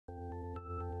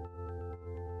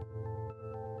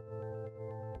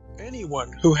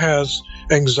Anyone who has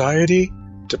anxiety,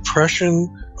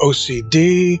 depression,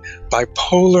 OCD,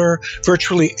 bipolar,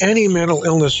 virtually any mental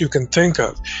illness you can think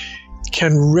of,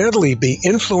 can readily be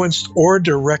influenced or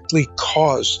directly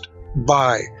caused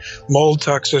by mold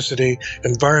toxicity,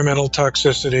 environmental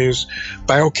toxicities,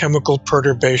 biochemical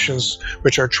perturbations,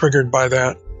 which are triggered by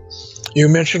that. You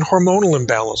mentioned hormonal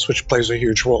imbalance, which plays a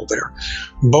huge role there.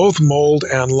 Both mold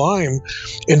and Lyme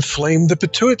inflame the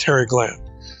pituitary gland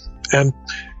and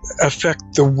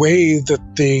affect the way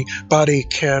that the body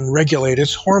can regulate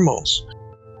its hormones.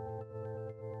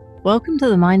 Welcome to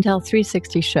the Mind Health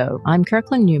 360 show. I'm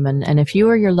Kirkland Newman, and if you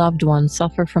or your loved ones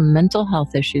suffer from mental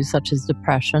health issues such as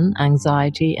depression,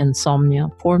 anxiety, insomnia,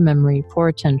 poor memory, poor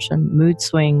attention, mood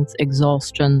swings,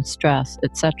 exhaustion, stress,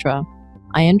 etc.,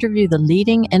 I interview the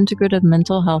leading integrative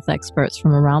mental health experts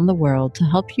from around the world to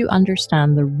help you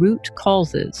understand the root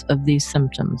causes of these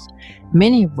symptoms,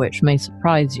 many of which may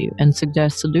surprise you, and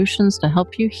suggest solutions to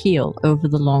help you heal over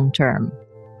the long term.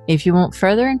 If you want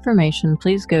further information,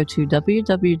 please go to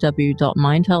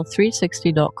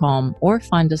www.mindhealth360.com or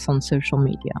find us on social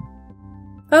media.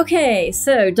 Okay,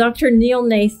 so Dr. Neil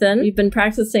Nathan, you've been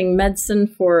practicing medicine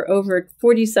for over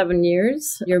 47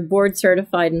 years. You're board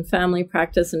certified in family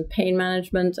practice and pain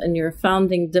management, and you're a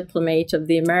founding diplomate of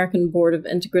the American Board of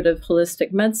Integrative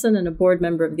Holistic Medicine and a board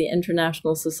member of the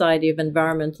International Society of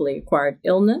Environmentally Acquired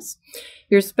Illness.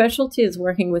 Your specialty is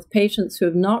working with patients who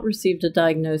have not received a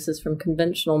diagnosis from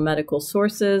conventional medical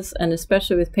sources, and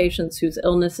especially with patients whose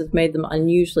illness has made them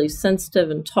unusually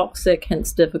sensitive and toxic,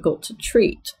 hence difficult to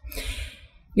treat.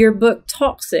 Your book,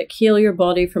 Toxic, Heal Your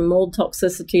Body from Mold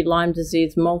Toxicity, Lyme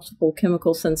Disease, Multiple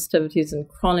Chemical Sensitivities, and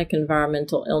Chronic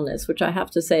Environmental Illness, which I have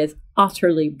to say is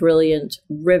utterly brilliant,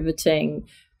 riveting,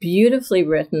 beautifully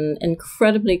written,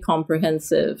 incredibly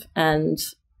comprehensive, and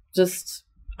just,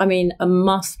 a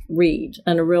must read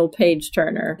and a real page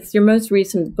turner. It's your most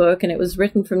recent book, and it was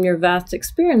written from your vast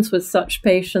experience with such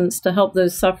patients to help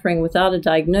those suffering without a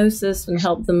diagnosis and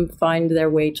help them find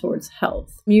their way towards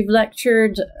health. You've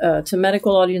lectured to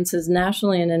medical audiences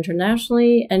nationally and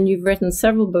internationally, and you've written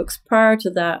several books prior to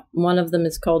that. One of them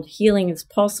is called Healing is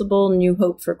Possible, New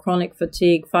Hope for Chronic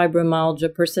Fatigue,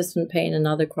 Fibromyalgia, Persistent Pain, and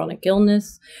Other Chronic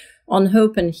Illness. On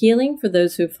Hope and Healing for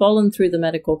Those Who've Fallen Through the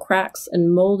Medical Cracks,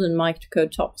 and Mold and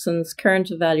Mycotoxins,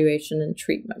 Current Evaluation and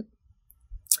Treatment.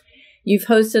 You've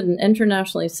hosted an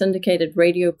internationally syndicated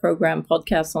radio program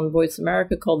podcast on Voice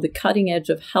America called The Cutting Edge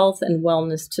of Health and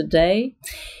Wellness Today.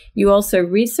 You also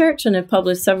research and have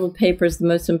published several papers, the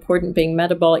most important being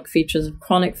Metabolic Features of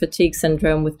Chronic Fatigue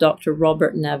Syndrome with Dr.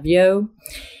 Robert Naviaux.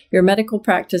 Your medical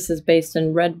practice is based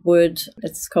in Redwood.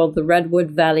 It's called the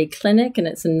Redwood Valley Clinic, and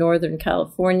it's in Northern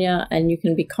California. And you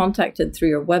can be contacted through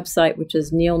your website, which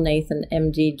is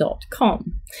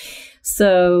neilnathanmd.com.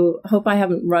 So hope I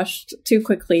haven't rushed too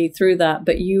quickly through that,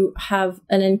 but you have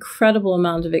an incredible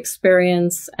amount of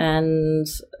experience and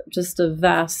just a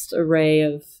vast array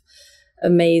of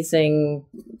amazing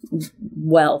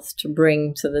wealth to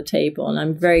bring to the table. And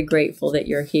I'm very grateful that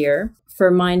you're here. For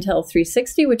Mind Health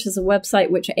 360, which is a website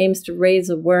which aims to raise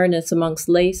awareness amongst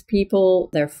lay people,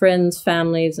 their friends,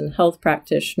 families, and health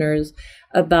practitioners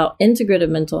about integrative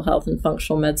mental health and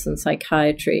functional medicine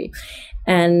psychiatry,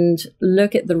 and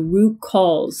look at the root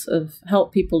cause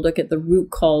help people look at the root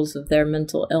cause of their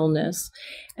mental illness,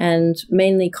 and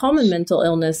mainly common mental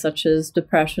illness such as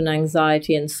depression,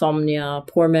 anxiety, insomnia,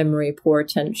 poor memory, poor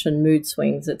attention, mood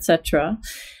swings, etc.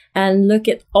 And look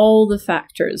at all the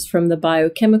factors, from the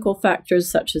biochemical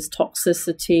factors such as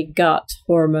toxicity, gut,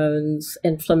 hormones,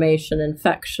 inflammation,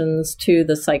 infections, to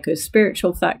the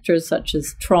psychospiritual factors such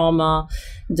as trauma,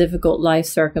 difficult life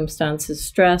circumstances,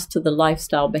 stress, to the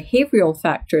lifestyle behavioral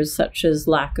factors such as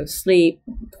lack of sleep,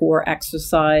 poor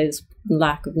exercise,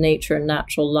 lack of nature and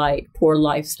natural light, poor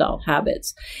lifestyle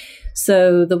habits.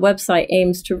 So the website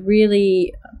aims to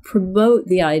really promote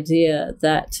the idea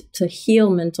that to heal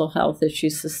mental health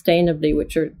issues sustainably,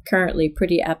 which are currently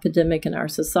pretty epidemic in our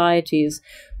societies,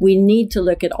 we need to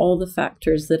look at all the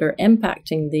factors that are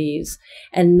impacting these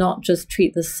and not just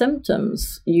treat the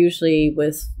symptoms, usually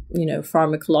with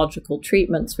pharmacological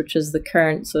treatments, which is the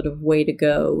current sort of way to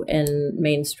go in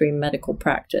mainstream medical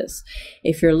practice.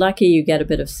 If you're lucky, you get a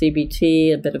bit of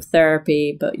CBT, a bit of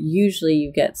therapy, but usually you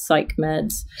get psych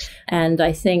meds. And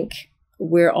I think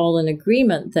we're all in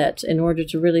agreement that in order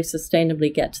to really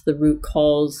sustainably get to the root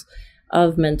cause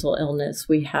of mental illness,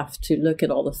 we have to look at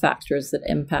all the factors that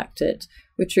impact it,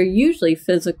 which are usually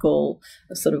physical,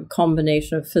 a sort of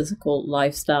combination of physical,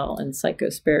 lifestyle, and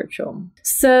psychospiritual.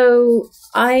 So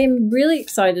I'm really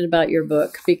excited about your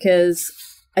book because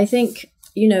I think,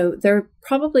 there are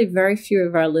probably very few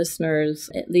of our listeners,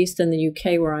 at least in the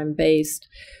UK where I'm based,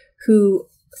 who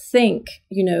think,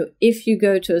 if you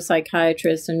go to a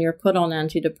psychiatrist and you're put on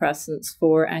antidepressants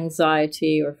for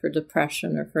anxiety or for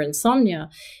depression or for insomnia,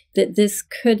 that this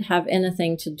could have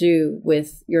anything to do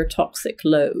with your toxic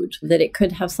load, that it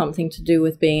could have something to do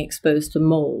with being exposed to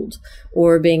mold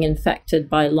or being infected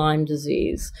by Lyme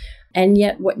disease. And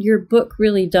yet what your book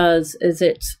really does is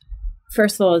it,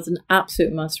 first of all, is an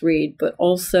absolute must read, but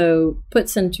also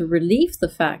puts into relief the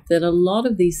fact that a lot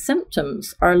of these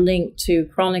symptoms are linked to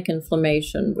chronic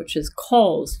inflammation, which is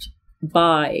caused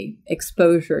by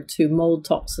exposure to mold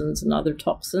toxins and other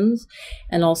toxins,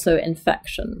 and also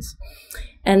infections.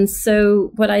 And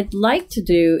so what I'd like to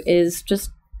do is just,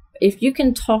 if you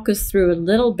can talk us through a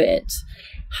little bit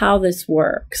how this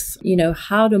works,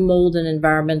 how do mold and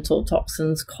environmental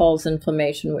toxins cause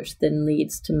inflammation, which then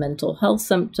leads to mental health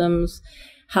symptoms?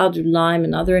 How do Lyme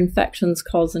and other infections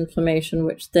cause inflammation,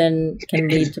 which then can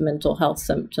lead to mental health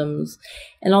symptoms?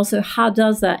 And also, how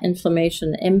does that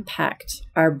inflammation impact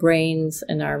our brains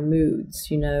and our moods,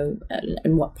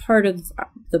 and what part of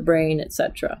the brain,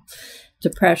 etc.?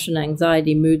 Depression,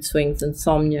 anxiety, mood swings,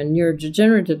 insomnia,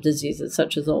 neurodegenerative diseases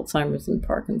such as Alzheimer's and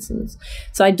Parkinson's.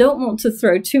 So I don't want to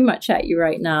throw too much at you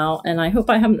right now, and I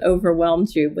hope I haven't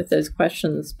overwhelmed you with those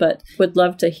questions, but would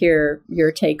love to hear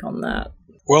your take on that.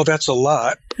 Well, that's a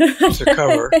lot to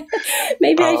cover.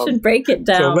 Maybe I should break it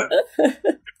down.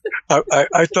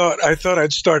 I thought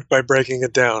I'd start by breaking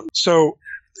it down. So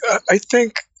I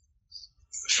think,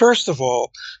 first of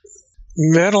all,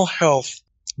 mental health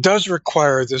does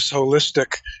require this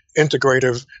holistic,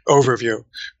 integrative overview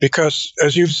because,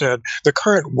 as you've said, the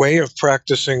current way of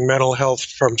practicing mental health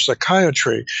from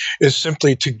psychiatry is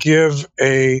simply to give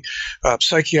a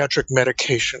psychiatric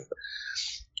medication.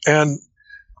 And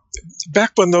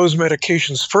back when those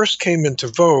medications first came into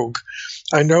vogue,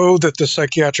 I know that the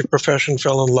psychiatric profession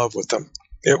fell in love with them.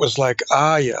 It was like,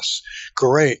 yes,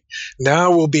 great. Now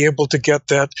we'll be able to get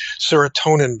that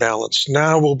serotonin balance.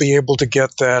 Now we'll be able to get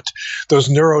those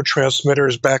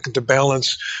neurotransmitters back into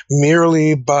balance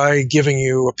merely by giving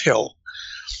you a pill.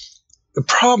 The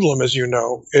problem, as you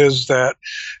know, is that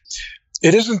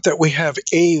it isn't that we have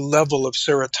a level of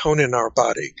serotonin in our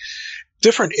body.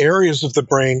 Different areas of the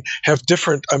brain have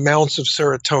different amounts of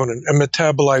serotonin and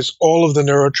metabolize all of the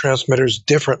neurotransmitters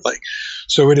differently.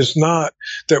 So it is not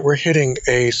that we're hitting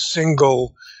a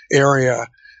single area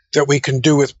that we can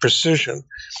do with precision.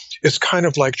 It's kind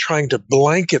of like trying to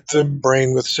blanket the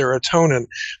brain with serotonin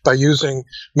by using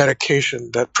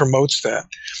medication that promotes that.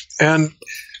 And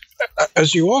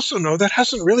as you also know, that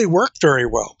hasn't really worked very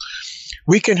well.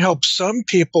 We can help some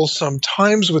people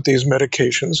sometimes with these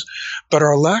medications, but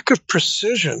our lack of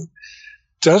precision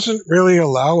doesn't really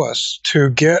allow us to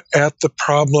get at the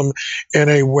problem in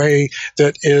a way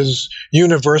that is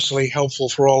universally helpful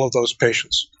for all of those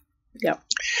patients. Yeah.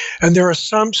 And there are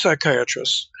some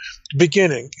psychiatrists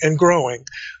beginning and growing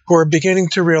who are beginning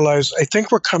to realize, I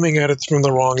think we're coming at it from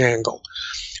the wrong angle.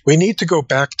 We need to go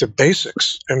back to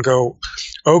basics and go,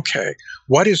 okay,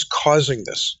 what is causing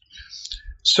this?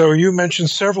 So you mentioned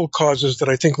several causes that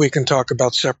I think we can talk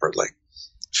about separately.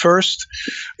 First,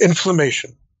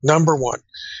 inflammation. Number one,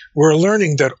 we're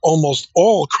learning that almost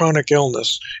all chronic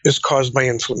illness is caused by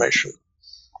inflammation.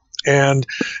 And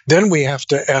then we have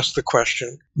to ask the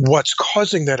question, what's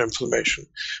causing that inflammation?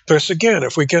 Because again,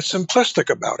 if we get simplistic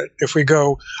about it, if we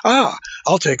go,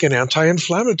 I'll take an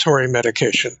anti-inflammatory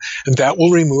medication and that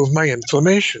will remove my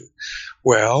inflammation.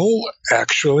 Well,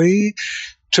 actually,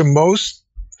 to most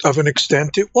of an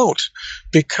extent, it won't,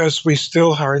 because we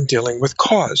still aren't dealing with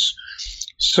cause.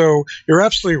 So you're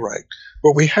absolutely right.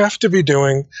 What we have to be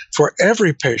doing for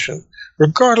every patient,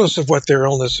 regardless of what their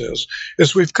illness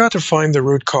is we've got to find the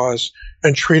root cause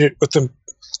and treat it with the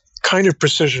kind of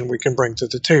precision we can bring to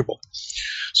the table.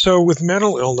 So with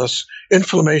mental illness,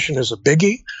 inflammation is a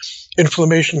biggie.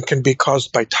 Inflammation can be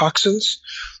caused by toxins,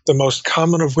 the most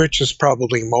common of which is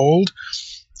probably mold.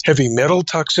 Heavy metal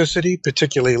toxicity,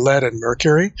 particularly lead and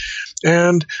mercury,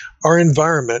 and our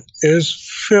environment is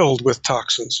filled with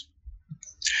toxins.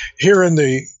 Here in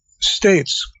the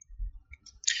States,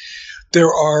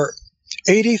 there are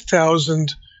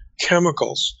 80,000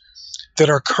 chemicals that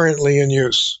are currently in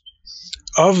use.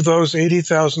 Of those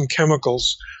 80,000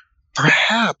 chemicals,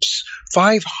 perhaps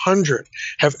 500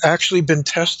 have actually been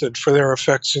tested for their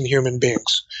effects in human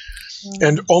beings.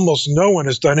 And almost no one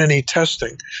has done any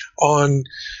testing on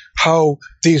how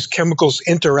these chemicals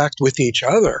interact with each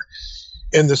other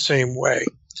in the same way.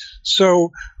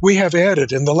 So we have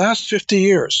added, in the last 50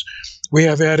 years, we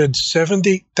have added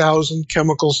 70,000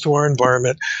 chemicals to our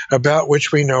environment about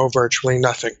which we know virtually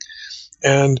nothing.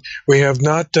 And we have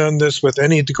not done this with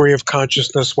any degree of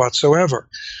consciousness whatsoever.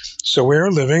 So we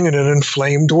are living in an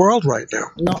inflamed world right now.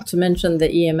 Not to mention the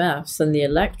EMFs and the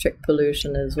electric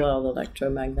pollution as well, the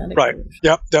electromagnetic pollution.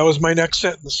 Yep, that was my next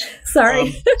sentence.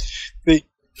 Sorry.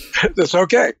 That's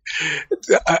okay.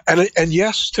 And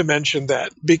yes, to mention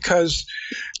that, because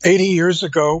 80 years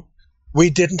ago,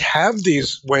 we didn't have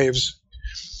these waves.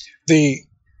 The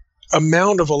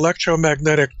amount of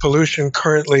electromagnetic pollution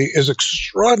currently is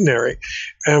extraordinary,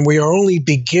 and we are only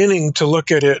beginning to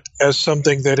look at it as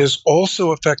something that is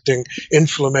also affecting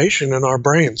inflammation in our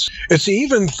brains. It's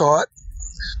even thought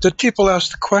that people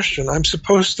ask the question, I'm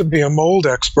supposed to be a mold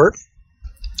expert,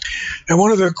 and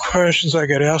one of the questions I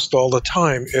get asked all the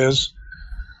time is,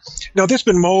 now there's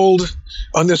been mold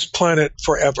on this planet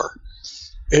forever.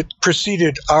 It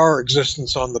preceded our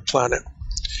existence on the planet.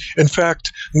 In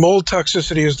fact, mold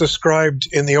toxicity is described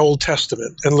in the Old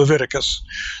Testament, in Leviticus.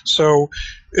 So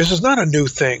this is not a new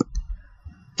thing.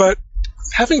 But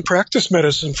having practiced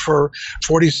medicine for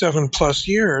 47 plus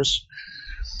years,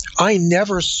 I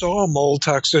never saw mold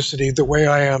toxicity the way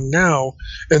I am now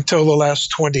until the last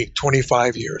 20,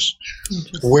 25 years.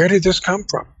 Where did this come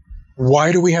from?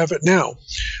 Why do we have it now?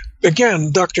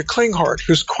 Again, Dr. Klinghardt,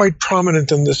 who's quite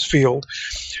prominent in this field,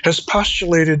 has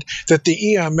postulated that the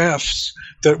EMFs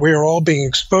that we are all being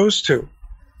exposed to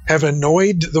have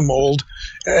annoyed the mold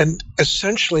and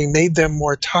essentially made them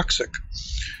more toxic.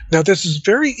 Now, this is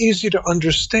very easy to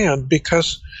understand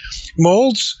because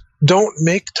molds don't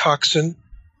make toxin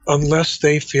unless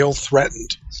they feel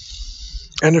threatened.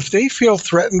 And if they feel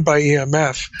threatened by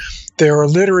EMF, they are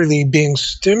literally being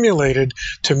stimulated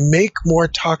to make more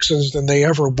toxins than they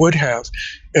ever would have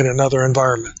in another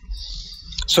environment.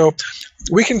 So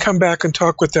we can come back and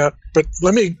talk with that, but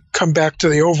let me come back to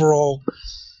the overall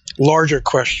larger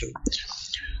question.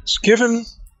 So given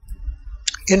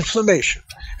inflammation,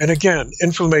 and again,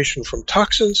 inflammation from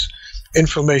toxins,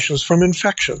 inflammations from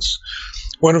infections.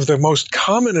 One of the most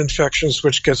common infections,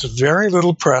 which gets very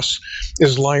little press,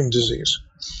 is Lyme disease.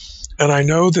 And I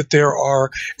know that there are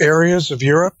areas of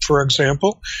Europe, for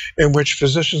example, in which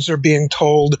physicians are being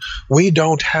told, we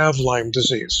don't have Lyme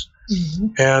disease. Mm-hmm.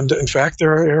 And in fact,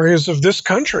 there are areas of this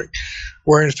country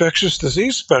where infectious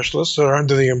disease specialists are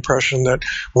under the impression that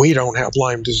we don't have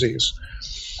Lyme disease.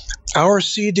 Our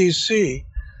CDC,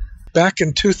 back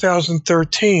in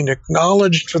 2013,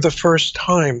 acknowledged for the first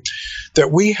time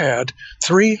that we had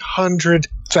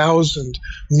 300,000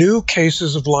 new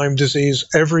cases of Lyme disease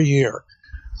every year,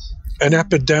 an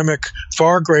epidemic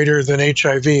far greater than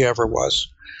HIV ever was.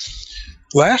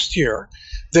 Last year,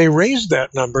 they raised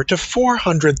that number to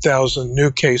 400,000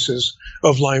 new cases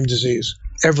of Lyme disease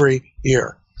every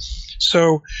year.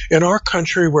 So in our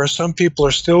country, where some people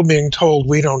are still being told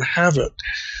we don't have it,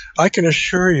 I can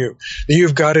assure you that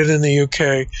you've got it in the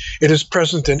UK. It is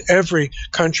present in every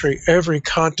country, every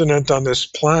continent on this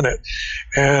planet,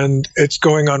 and it's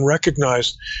going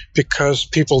unrecognized because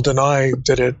people deny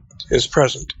that it is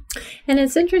present. And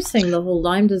it's interesting, the whole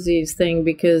Lyme disease thing,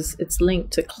 because it's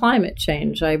linked to climate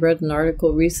change. I read an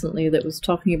article recently that was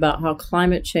talking about how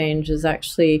climate change is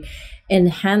actually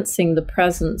enhancing the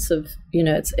presence of,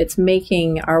 it's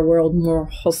making our world more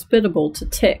hospitable to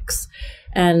ticks.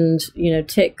 And,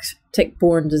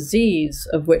 tick-borne disease,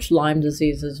 of which Lyme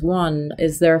disease is one,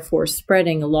 is therefore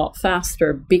spreading a lot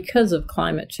faster because of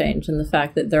climate change and the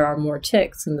fact that there are more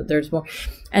ticks and that there's more,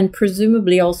 and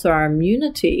presumably also our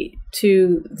immunity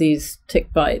to these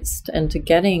tick bites and to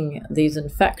getting these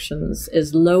infections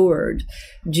is lowered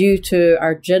due to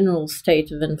our general state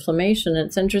of inflammation.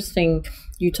 It's interesting,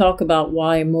 you talk about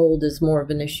why mold is more of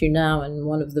an issue now, and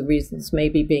one of the reasons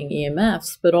maybe being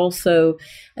EMFs, but also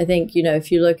I think,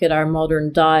 if you look at our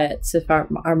modern diets, if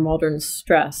our modern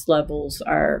stress levels,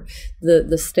 are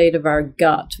the state of our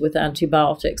gut with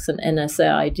antibiotics and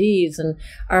NSAIDs, and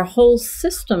our whole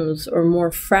systems are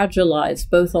more fragilized,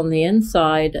 both on the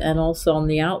inside and also on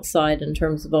the outside in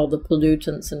terms of all the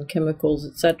pollutants and chemicals,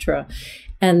 etc.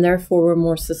 And therefore, we're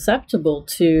more susceptible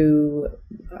to,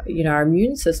 our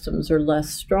immune systems are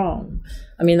less strong.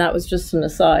 I mean, that was just an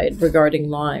aside regarding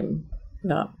Lyme.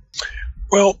 Yeah.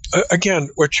 Well, again,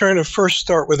 we're trying to first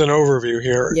start with an overview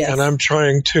here. Yes. And I'm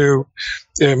trying to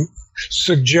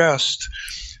suggest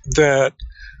that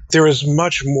there is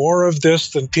much more of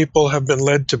this than people have been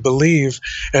led to believe,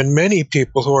 and many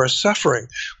people who are suffering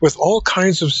with all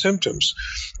kinds of symptoms.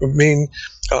 I mean,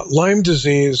 Lyme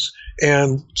disease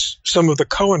and some of the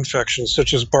co-infections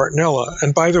such as Bartonella.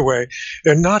 And by the way,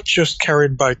 they're not just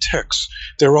carried by ticks.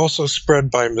 They're also spread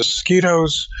by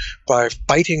mosquitoes, by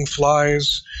biting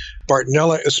flies.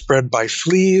 Bartonella is spread by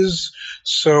fleas.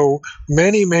 So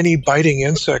many, many biting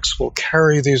insects will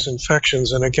carry these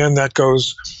infections. And again, that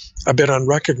goes a bit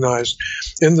unrecognized.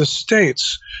 In the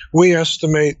States, we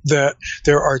estimate that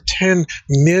there are 10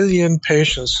 million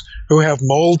patients who have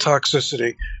mold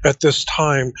toxicity at this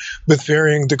time with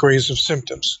varying degrees of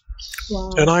symptoms. Wow.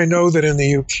 And I know that in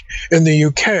the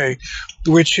UK,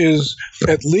 which is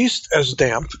at least as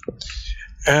damp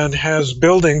and has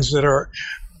buildings that are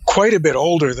quite a bit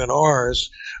older than ours,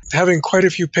 having quite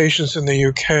a few patients in the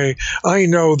UK, I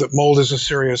know that mold is a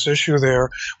serious issue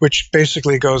there, which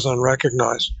basically goes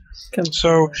unrecognized.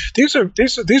 So these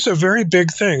are very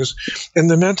big things in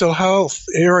the mental health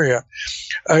area.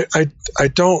 I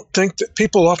don't think that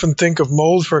people often think of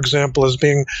mold, for example, as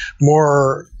being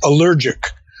more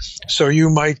allergic. So you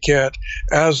might get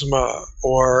asthma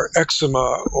or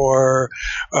eczema or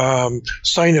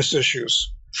sinus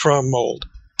issues from mold.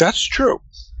 That's true.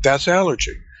 That's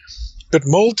allergy. But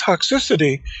mold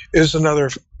toxicity is another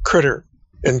critter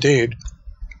indeed.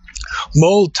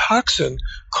 Mold toxin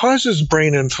causes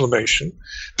brain inflammation,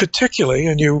 particularly,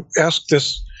 and you asked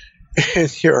this in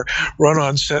your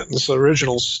run-on sentence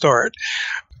original start,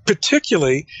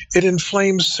 particularly it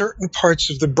inflames certain parts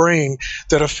of the brain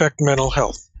that affect mental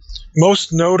health.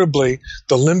 Most notably,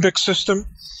 the limbic system,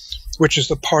 which is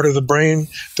the part of the brain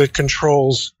that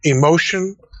controls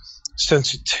emotion,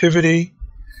 sensitivity,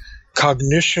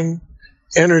 cognition,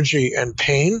 energy, and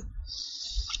pain,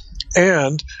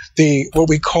 and what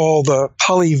we call the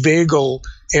polyvagal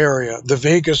area, the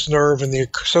vagus nerve and the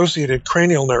associated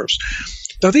cranial nerves.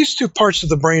 Now, these two parts of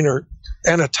the brain are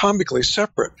anatomically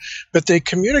separate, but they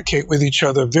communicate with each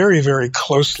other very, very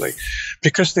closely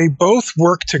because they both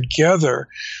work together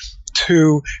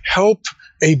to help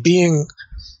a being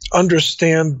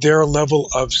understand their level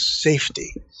of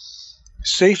safety.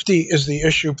 Safety is the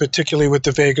issue, particularly with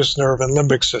the vagus nerve and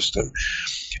limbic system.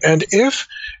 And if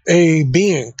a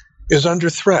being is under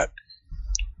threat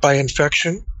by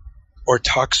infection or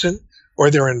toxin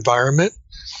or their environment,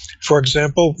 for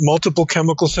example, multiple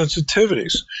chemical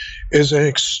sensitivities is an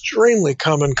extremely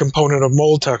common component of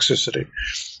mold toxicity.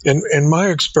 In my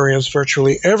experience,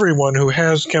 virtually everyone who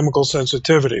has chemical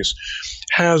sensitivities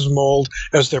has mold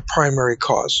as their primary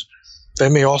cause. They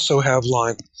may also have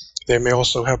Lyme. They may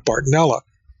also have Bartonella.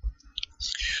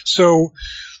 So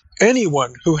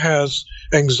anyone who has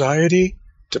anxiety,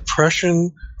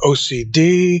 depression,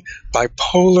 OCD,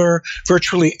 bipolar,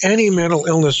 virtually any mental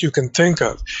illness you can think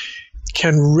of,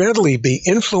 can readily be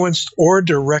influenced or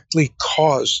directly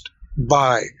caused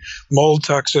by mold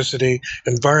toxicity,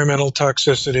 environmental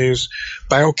toxicities,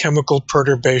 biochemical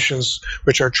perturbations,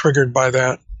 which are triggered by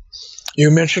that. You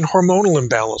mentioned hormonal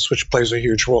imbalance, which plays a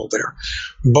huge role there.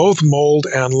 Both mold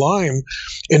and Lyme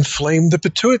inflame the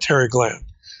pituitary gland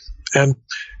and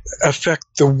affect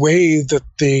the way that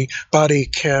the body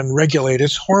can regulate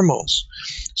its hormones.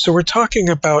 So we're talking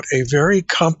about a very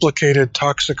complicated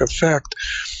toxic effect,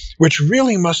 which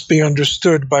really must be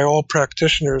understood by all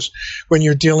practitioners when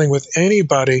you're dealing with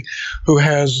anybody who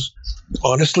has,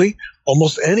 honestly,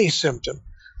 almost any symptom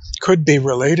could be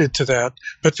related to that.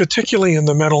 But particularly in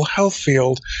the mental health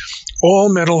field,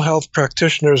 all mental health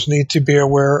practitioners need to be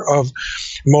aware of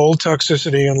mold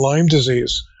toxicity and Lyme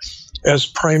disease as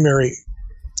primary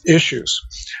issues.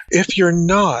 If you're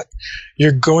not,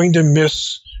 you're going to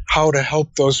miss how to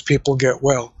help those people get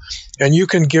well. And you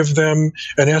can give them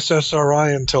an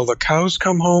SSRI until the cows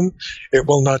come home. It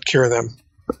will not cure them.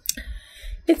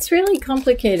 It's really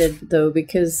complicated, though,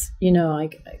 because,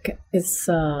 it's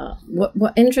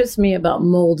what interests me about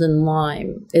mold and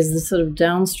Lyme is the sort of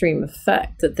downstream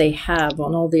effect that they have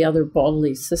on all the other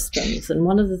bodily systems. And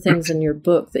one of the things in your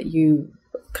book that you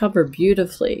cover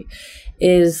beautifully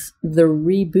is the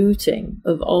rebooting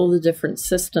of all the different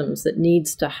systems that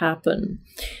needs to happen.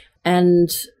 And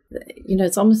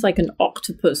it's almost like an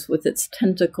octopus with its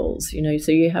tentacles,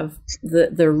 so you have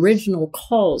the original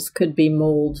cause could be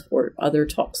mold or other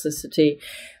toxicity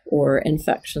or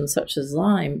infections such as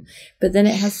Lyme, but then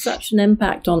it has such an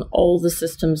impact on all the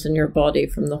systems in your body,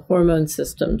 from the hormone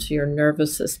system to your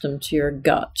nervous system, to your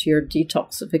gut, to your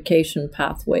detoxification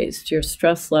pathways, to your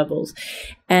stress levels.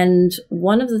 And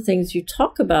one of the things you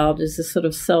talk about is this sort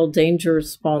of cell danger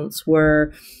response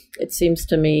where it seems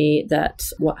to me that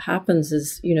what happens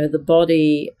is, the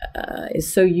body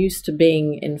is so used to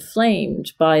being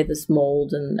inflamed by this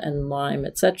mold and Lyme,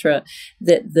 etc.,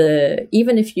 that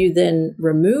even if you then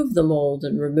remove remove the mold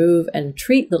and remove and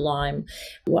treat the Lyme,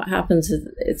 what happens is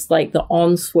it's like the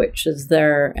on switch is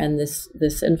there, and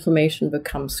this inflammation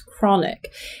becomes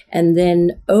chronic. And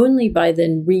then only by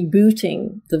then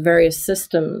rebooting the various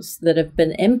systems that have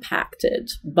been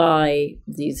impacted by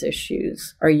these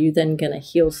issues are you then going to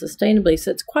heal sustainably.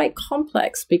 So it's quite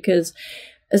complex, because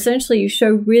essentially you show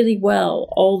really well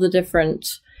all the different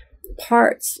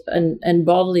parts and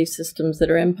bodily systems that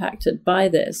are impacted by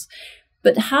this.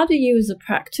 But how do you as a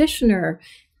practitioner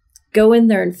go in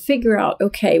there and figure out,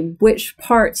 okay, which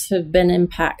parts have been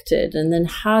impacted, and then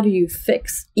how do you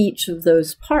fix each of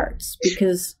those parts?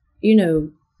 Because,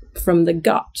 from the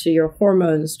gut to your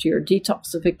hormones, to your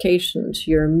detoxification,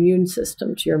 to your immune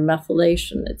system, to your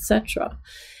methylation, etc.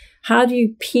 How do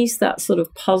you piece that sort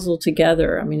of puzzle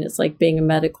together? I mean, it's like being a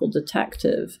medical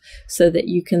detective, so that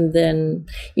you can then,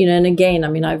 and again, I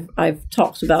mean, I've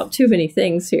talked about too many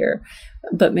things here,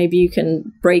 but maybe you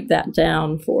can break that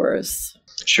down for us.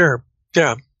 Sure.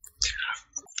 Yeah.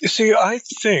 You see, I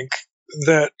think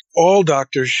that all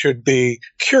doctors should be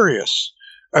curious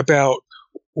about,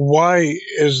 why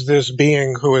is this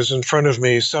being who is in front of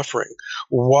me suffering?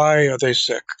 Why are they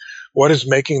sick? What is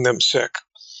making them sick?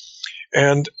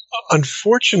 And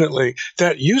unfortunately,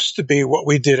 that used to be what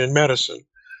we did in medicine.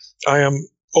 I am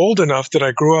old enough that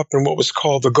I grew up in what was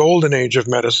called the golden age of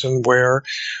medicine, where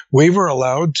we were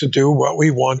allowed to do what we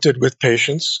wanted with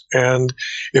patients. And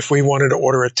if we wanted to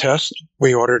order a test,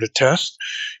 we ordered a test.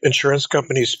 Insurance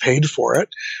companies paid for it.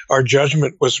 Our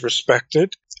judgment was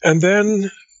respected. And then,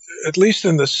 at least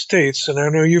in the States, and I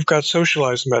know you've got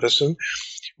socialized medicine,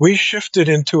 we shifted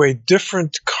into a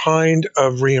different kind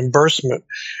of reimbursement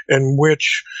in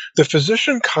which the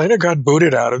physician kind of got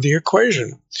booted out of the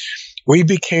equation. We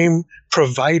became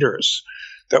providers.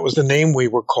 That was the name we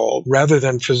were called, rather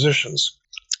than physicians.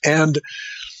 And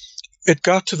it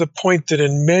got to the point that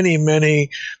in many, many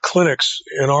clinics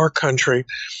in our country,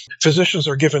 physicians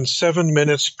are given 7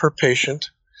 minutes per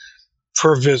patient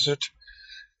per visit,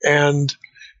 and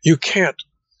you can't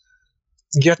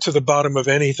get to the bottom of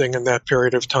anything in that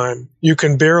period of time. You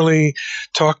can barely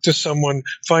talk to someone,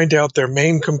 find out their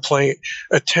main complaint,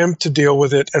 attempt to deal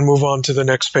with it, and move on to the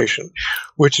next patient,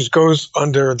 which goes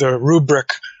under the rubric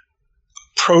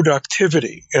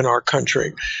productivity in our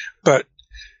country. But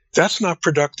that's not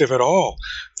productive at all.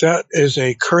 That is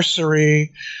a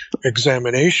cursory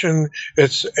examination.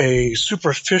 It's a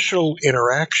superficial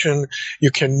interaction.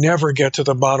 You can never get to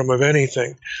the bottom of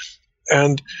anything.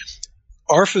 And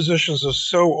our physicians are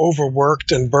so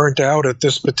overworked and burnt out at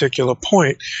this particular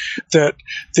point that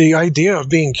the idea of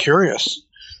being curious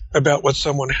about what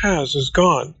someone has is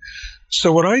gone.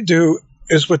 So what I do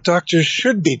is what doctors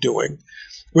should be doing,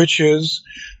 which is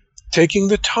taking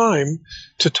the time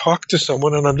to talk to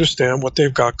someone and understand what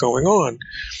they've got going on.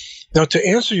 Now, to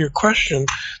answer your question,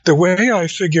 the way I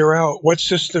figure out what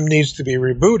system needs to be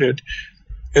rebooted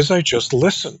is I just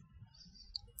listen.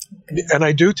 And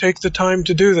I do take the time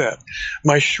to do that.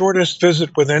 My shortest visit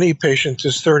with any patient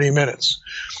is 30 minutes.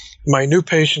 My new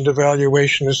patient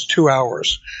evaluation is 2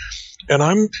 hours.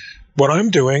 And what I'm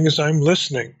doing is I'm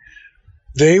listening.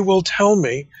 They will tell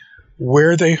me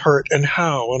where they hurt and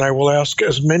how, and I will ask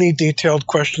as many detailed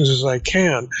questions as I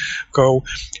can.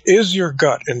 Is your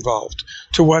gut involved?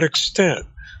 To what extent?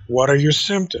 What are your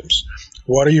symptoms?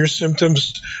 What are your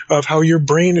symptoms of how your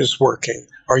brain is working?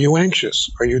 Are you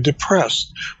anxious? Are you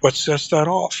depressed? What sets that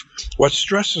off? What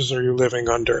stresses are you living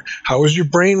under? How is your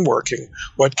brain working?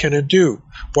 What can it do?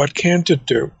 What can't it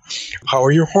do? How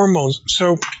are your hormones?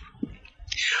 So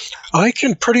I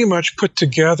can pretty much put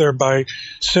together by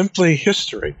simply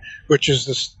history, which is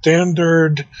the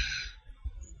standard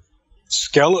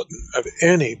skeleton of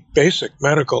any basic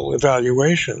medical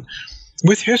evaluation.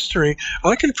 With history,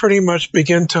 I can pretty much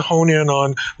begin to hone in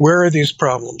on where are these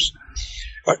problems.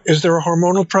 Is there a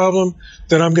hormonal problem?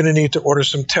 Then I'm going to need to order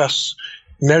some tests,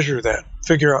 measure that,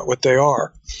 figure out what they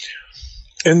are.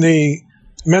 In the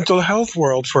mental health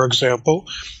world, for example,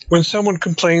 when someone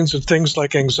complains of things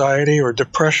like anxiety or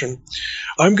depression,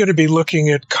 I'm going to be looking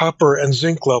at copper and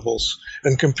zinc levels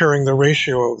and comparing the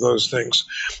ratio of those things.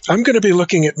 I'm going to be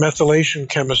looking at methylation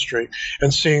chemistry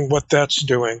and seeing what that's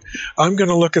doing. I'm going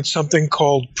to look at something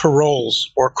called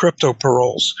paroles or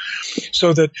cryptoparoles,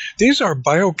 so that these are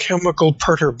biochemical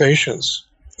perturbations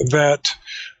that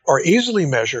are easily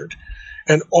measured,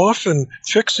 and often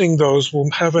fixing those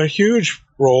will have a huge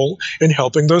role in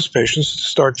helping those patients to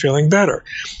start feeling better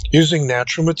using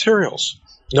natural materials,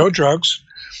 no drugs,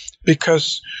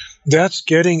 because that's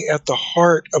getting at the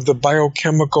heart of the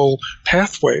biochemical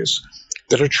pathways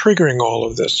that are triggering all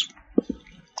of this.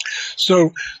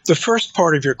 So the first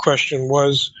part of your question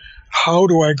was How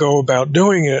do I go about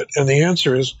doing it? And the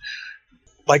answer is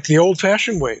like the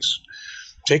old-fashioned ways,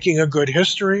 taking a good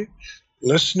history,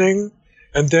 listening,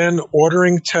 and then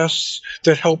ordering tests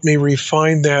that help me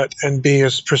refine that and be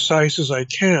as precise as I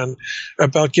can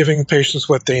about giving patients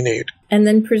what they need. And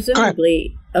then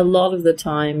presumably, a lot of the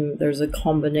time, there's a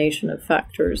combination of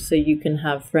factors. So you can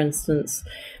have, for instance,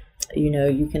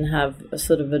 you can have a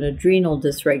sort of an adrenal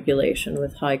dysregulation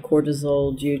with high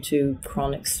cortisol due to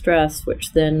chronic stress,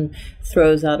 which then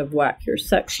throws out of whack your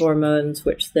sex hormones,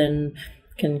 which then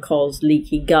can cause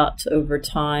leaky gut over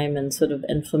time and sort of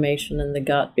inflammation in the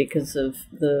gut because of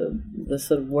the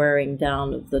sort of wearing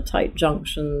down of the tight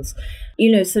junctions.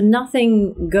 So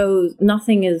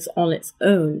nothing is on its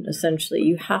own, essentially.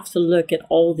 You have to look at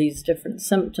all these different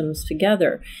symptoms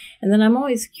together. And then I'm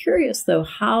always curious, though,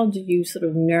 how do you sort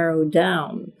of narrow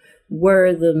down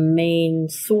where the main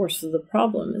source of the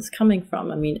problem is coming from?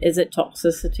 I mean, is it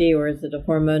toxicity, or is it a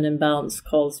hormone imbalance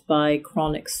caused by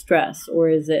chronic stress? Or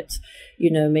is it,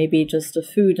 maybe just a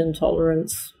food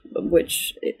intolerance,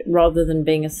 which rather than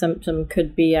being a symptom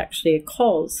could be actually a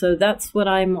cause? So that's what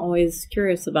I'm always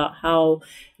curious about, how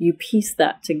you piece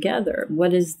that together.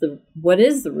 What is the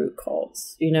root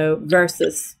cause,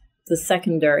 versus the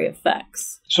secondary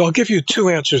effects? So I'll give you two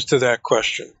answers to that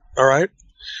question. All right.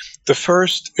 The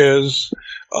first is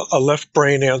a left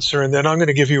brain answer, and then I'm going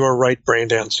to give you a right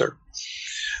brain answer.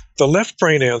 The left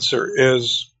brain answer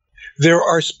is there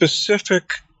are specific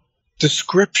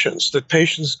descriptions that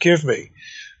patients give me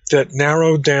that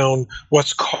narrow down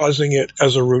what's causing it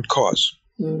as a root cause.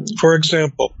 For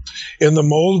example, in the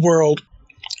mold world,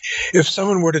 if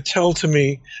someone were to tell to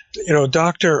me,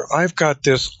 doctor, I've got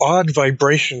this odd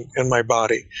vibration in my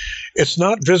body. It's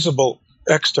not visible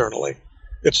externally.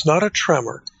 It's not a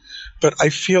tremor. But I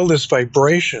feel this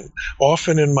vibration,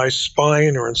 often in my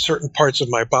spine or in certain parts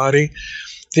of my body.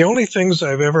 The only things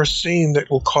I've ever seen that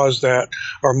will cause that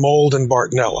are mold and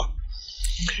Bartonella.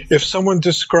 If someone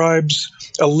describes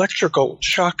electrical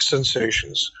shock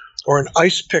sensations or an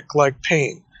ice pick-like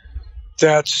pain,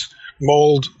 that's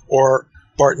mold or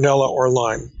Bartonella or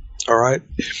Lyme, all right?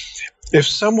 If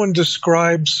someone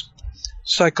describes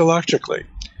psychologically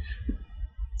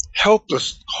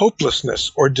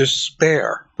hopelessness or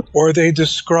despair, or they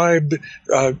describe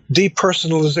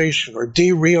depersonalization or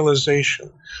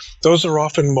derealization, those are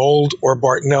often mold or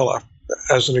Bartonella,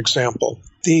 as an example.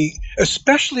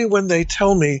 Especially when they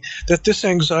tell me that this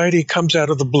anxiety comes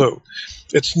out of the blue.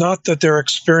 It's not that they're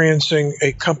experiencing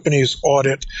a company's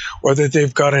audit or that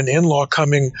they've got an in-law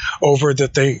coming over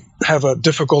that they have a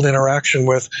difficult interaction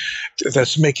with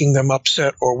that's making them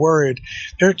upset or worried.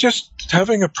 They're just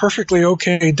having a perfectly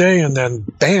okay day, and then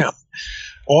bam,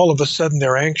 all of a sudden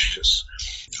they're anxious.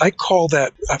 I call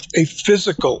that a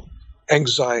physical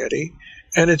anxiety,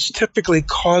 and it's typically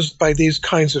caused by these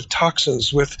kinds of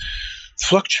toxins, with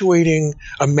fluctuating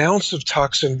amounts of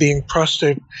toxin being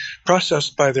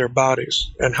processed by their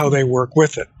bodies and how they work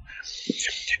with it.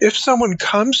 If someone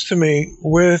comes to me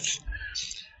with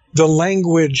the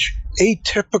language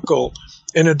atypical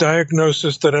in a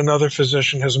diagnosis that another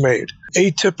physician has made,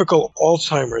 atypical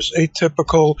Alzheimer's,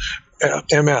 atypical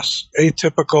MS,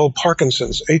 atypical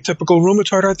Parkinson's, atypical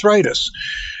rheumatoid arthritis,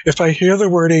 if I hear the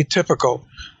word atypical,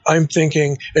 I'm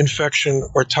thinking infection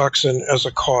or toxin as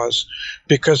a cause,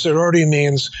 because it already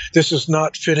means this is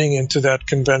not fitting into that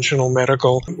conventional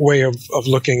medical way of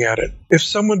looking at it. If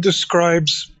someone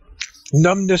describes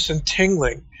numbness and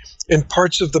tingling in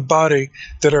parts of the body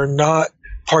that are not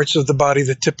parts of the body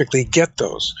that typically get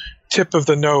those, tip of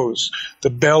the nose, the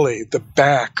belly, the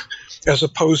back, as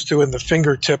opposed to in the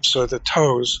fingertips or the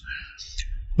toes,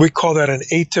 we call that an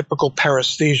atypical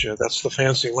paresthesia. That's the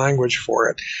fancy language for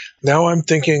it. Now I'm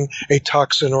thinking a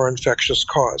toxin or infectious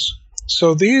cause.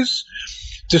 So these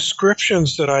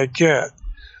descriptions that I get,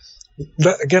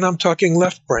 again, I'm talking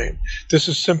left brain. This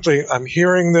is simply, I'm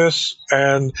hearing this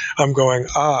and I'm going,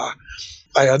 I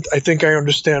think I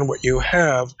understand what you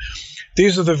have.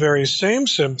 These are the very same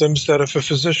symptoms that if a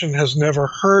physician has never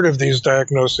heard of these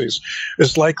diagnoses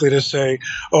is likely to say,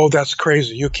 oh, that's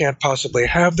crazy. You can't possibly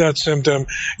have that symptom.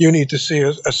 You need to see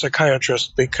a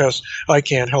psychiatrist because I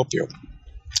can't help you.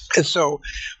 And so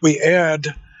we add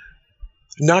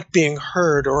not being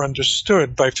heard or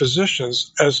understood by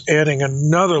physicians as adding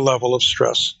another level of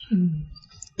stress. Mm-hmm.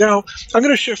 Now, I'm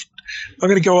going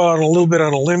to go out a little bit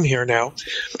on a limb here now.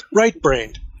 Right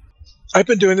brain. I've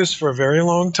been doing this for a very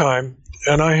long time,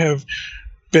 and I have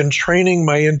been training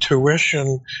my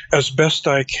intuition as best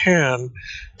I can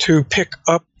to pick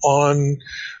up on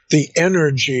the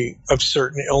energy of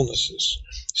certain illnesses.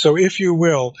 So if you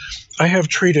will, I have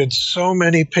treated so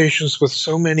many patients with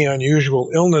so many unusual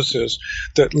illnesses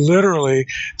that literally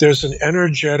there's an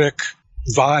energetic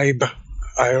vibe,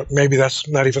 maybe that's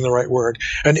not even the right word,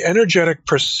 an energetic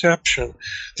perception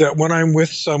that when I'm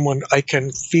with someone, I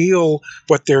can feel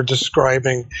what they're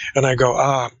describing, and I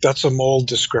go, that's a mold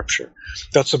description.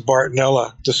 That's a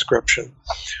Bartonella description.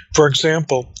 For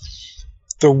example,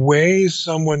 the way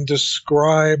someone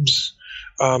describes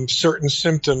certain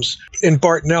symptoms in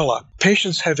Bartonella,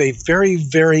 patients have a very,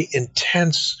 very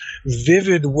intense,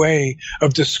 vivid way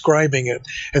of describing it.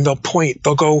 And they'll point,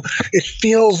 they'll go, it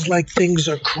feels like things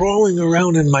are crawling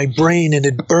around in my brain and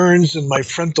it burns in my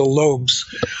frontal lobes.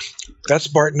 That's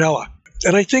Bartonella.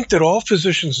 And I think that all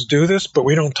physicians do this, but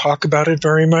we don't talk about it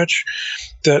very much,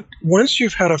 that once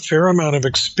you've had a fair amount of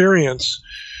experience,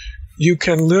 you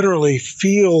can literally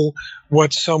feel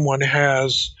what someone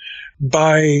has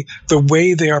by the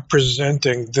way they are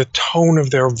presenting, the tone of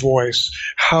their voice,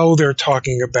 how they're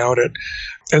talking about it.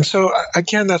 And so,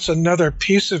 again, that's another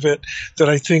piece of it that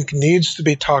I think needs to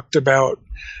be talked about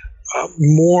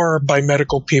more by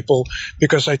medical people,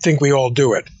 because I think we all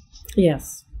do it.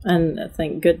 Yes. And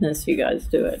thank goodness you guys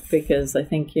do it, because I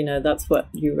think, that's what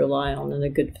you rely on in a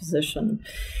good physician.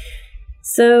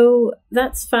 So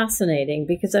that's fascinating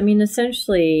because,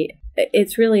 essentially,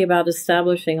 it's really about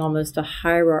establishing almost a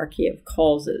hierarchy of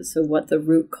causes. So what the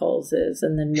root cause is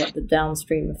and then what the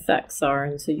downstream effects are.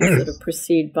 And so you sort of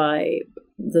proceed by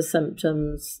the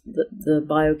symptoms, the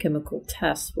biochemical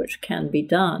tests, which can be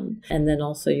done, and then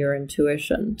also your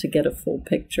intuition to get a full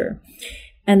picture.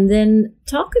 And then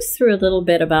talk us through a little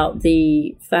bit about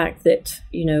the fact that,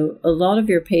 a lot of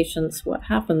your patients, what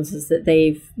happens is that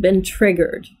they've been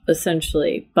triggered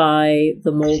essentially by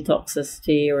the mold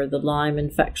toxicity or the Lyme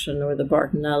infection or the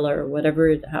Bartonella or whatever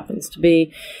it happens to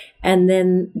be. And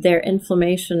then their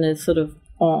inflammation is sort of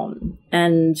on.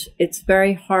 And it's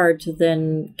very hard to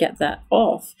then get that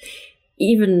off,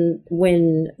 even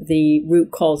when the root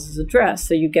cause is addressed.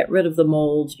 So you get rid of the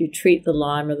mold, you treat the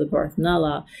Lyme or the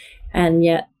Bartonella, and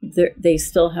yet they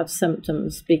still have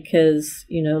symptoms because,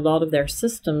 a lot of their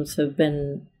systems have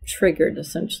been triggered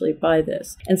essentially by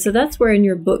this. And so that's where in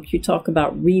your book you talk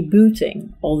about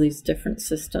rebooting all these different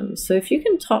systems. So if you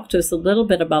can talk to us a little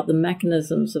bit about the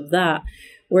mechanisms of that,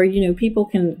 where, people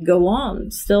can go on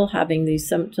still having these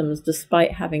symptoms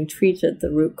despite having treated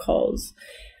the root cause.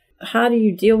 How do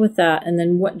you deal with that? And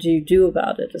then what do you do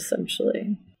about it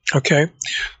essentially? Okay.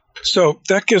 So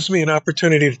that gives me an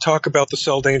opportunity to talk about the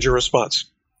cell danger response.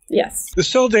 Yes. The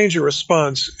cell danger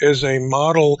response is a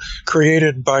model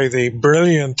created by the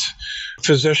brilliant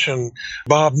physician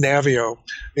Bob Navio.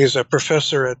 He's a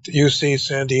professor at UC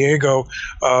San Diego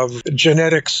of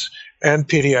genetics and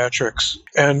pediatrics.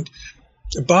 And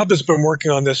Bob has been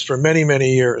working on this for many,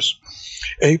 many years.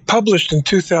 He published in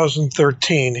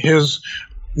 2013 his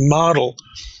model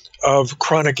of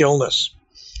chronic illness.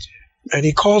 And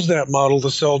he calls that model the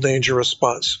cell danger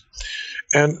response.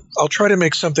 And I'll try to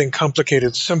make something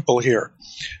complicated simple here.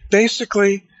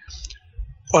 Basically,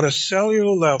 on a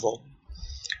cellular level,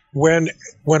 when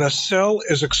a cell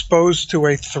is exposed to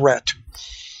a threat,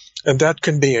 and that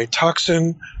can be a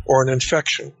toxin or an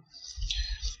infection,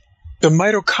 the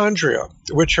mitochondria,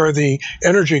 which are the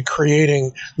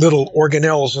energy-creating little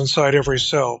organelles inside every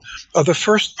cell, are the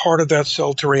first part of that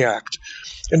cell to react.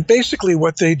 And basically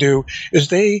what they do is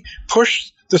they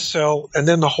push the cell and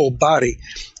then the whole body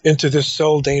into this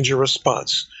cell danger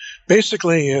response.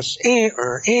 Basically it's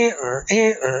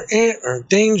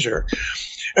danger.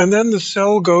 And then the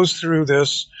cell goes through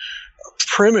this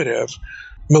primitive,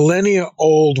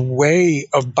 millennia-old way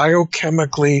of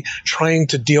biochemically trying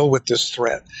to deal with this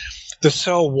threat. The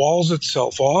cell walls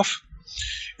itself off.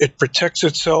 It protects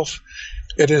itself.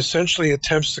 It essentially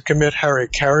attempts to commit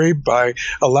harikari by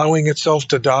allowing itself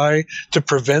to die to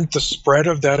prevent the spread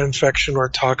of that infection or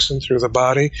toxin through the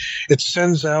body. It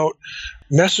sends out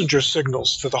messenger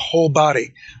signals to the whole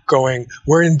body going,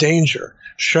 we're in danger,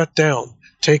 shut down,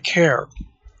 take care.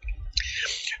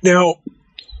 Now,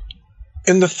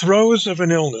 in the throes of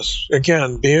an illness,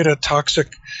 again, be it a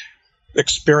toxic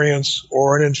experience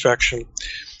or an infection,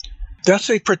 that's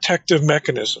a protective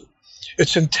mechanism.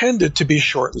 It's intended to be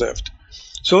short-lived.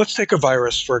 So let's take a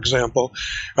virus, for example.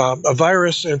 A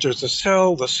virus enters the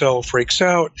cell freaks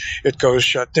out, it goes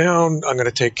shut down, I'm going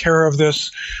to take care of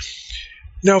this.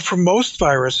 Now, for most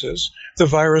viruses, the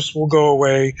virus will go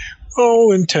away,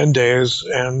 in 10 days,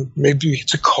 and maybe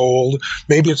it's a cold,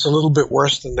 maybe it's a little bit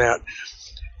worse than that.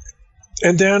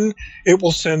 And then it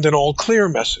will send an all-clear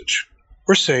message.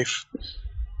 We're safe,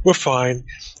 we're fine,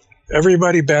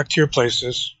 everybody back to your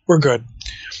places, we're good.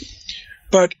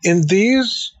 But in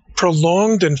these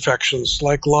prolonged infections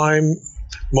like Lyme,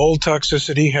 mold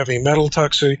toxicity, heavy metal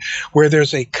toxicity, where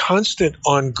there's a constant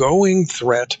ongoing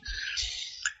threat,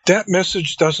 that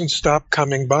message doesn't stop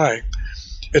coming by.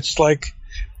 It's like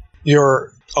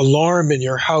your alarm in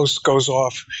your house goes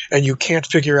off and you can't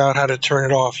figure out how to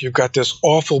turn it off. You've got this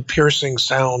awful piercing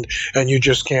sound and you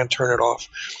just can't turn it off.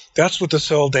 That's what the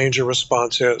cell danger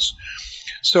response is.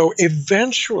 So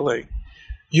eventually,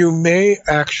 you may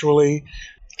actually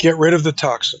get rid of the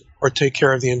toxin or take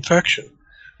care of the infection.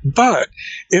 But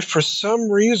if for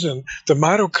some reason the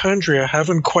mitochondria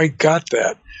haven't quite got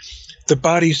that, the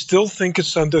body still thinks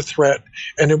it's under threat,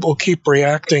 and it will keep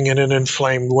reacting in an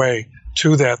inflamed way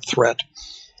to that threat.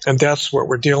 And that's what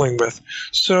we're dealing with.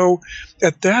 So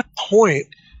at that point,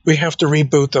 we have to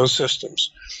reboot those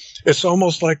systems. It's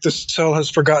almost like the cell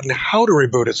has forgotten how to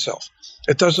reboot itself.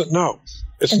 It doesn't know.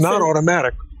 It's not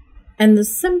automatic. And the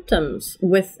symptoms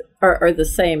are the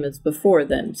same as before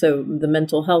then. So the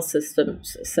mental health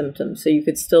symptoms. So you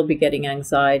could still be getting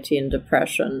anxiety and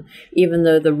depression, even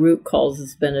though the root cause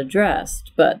has been addressed.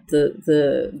 But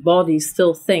the body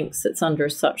still thinks it's under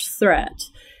such threat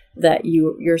that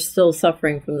you're still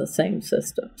suffering from the same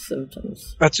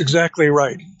symptoms. That's exactly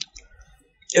right.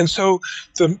 And so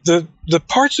the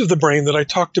parts of the brain that I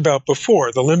talked about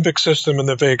before, the limbic system and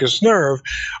the vagus nerve,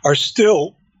 are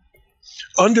still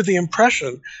under the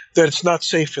impression that it's not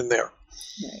safe in there.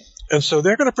 Right. And so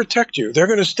they're going to protect you. They're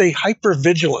going to stay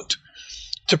hyper-vigilant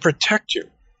to protect you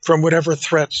from whatever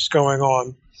threat's going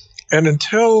on. And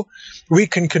until we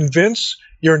can convince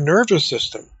your nervous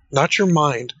system, not your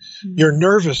mind, your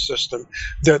nervous system,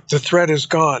 that the threat is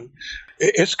gone,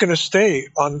 it's going to stay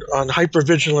on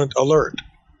hyper-vigilant alert,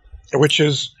 which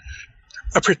is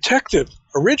a protective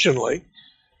originally,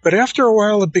 but after a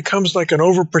while it becomes like an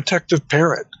overprotective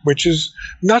parent, which is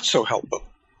not so helpful.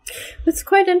 It's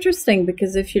quite interesting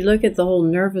because if you look at the whole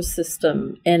nervous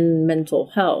system in mental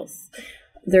health,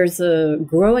 there's a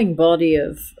growing body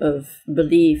of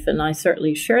belief, and I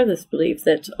certainly share this belief,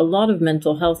 that a lot of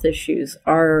mental health issues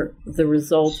are the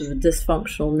result of a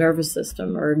dysfunctional nervous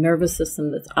system, or a nervous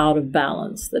system that's out of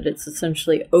balance, that it's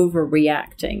essentially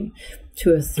overreacting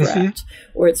to a threat,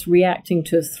 or it's reacting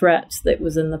to a threat that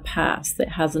was in the past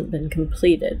that hasn't been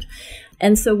completed.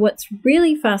 And so what's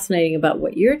really fascinating about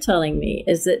what you're telling me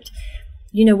is that,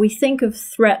 you know, we think of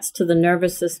threats to the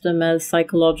nervous system as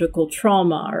psychological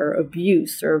trauma or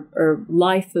abuse or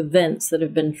life events that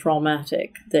have been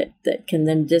traumatic that can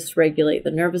then dysregulate the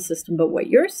nervous system. But what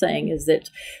you're saying is that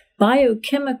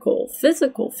biochemical,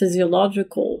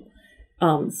 physiological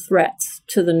threats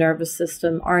to the nervous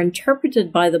system are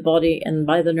interpreted by the body and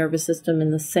by the nervous system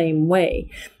in the same way.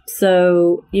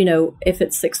 So, you know, if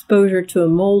it's exposure to a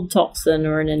mold toxin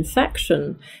or an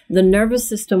infection, the nervous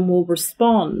system will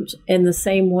respond in the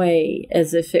same way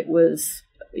as if it was,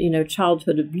 you know,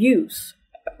 childhood abuse.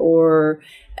 Or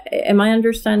am I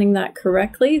understanding that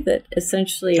correctly? That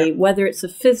essentially, whether it's a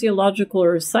physiological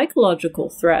or a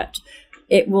psychological threat,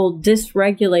 it will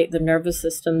dysregulate the nervous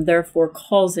system, therefore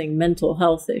causing mental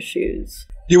health issues.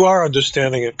 You are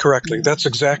understanding it correctly. That's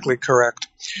exactly correct.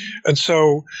 And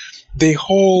so the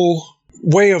whole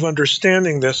way of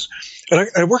understanding this, and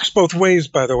it works both ways,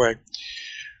 by the way,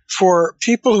 for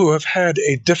people who have had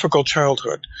a difficult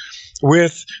childhood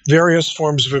with various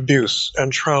forms of abuse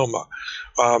and trauma,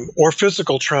 or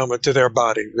physical trauma to their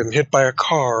body, been hit by a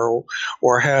car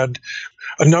or had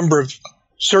a number of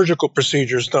surgical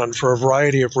procedures done for a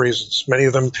variety of reasons, many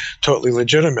of them totally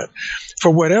legitimate. For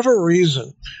whatever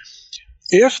reason,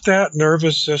 if that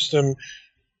nervous system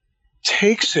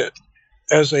takes it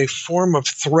as a form of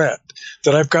threat,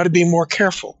 that I've got to be more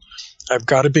careful, I've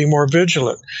got to be more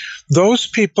vigilant, those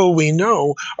people we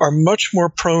know are much more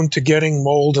prone to getting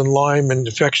mold and Lyme and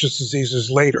infectious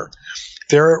diseases later.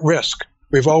 They're at risk.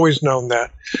 We've always known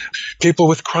that. People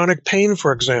with chronic pain,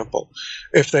 for example,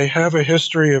 if they have a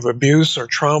history of abuse or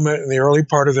trauma in the early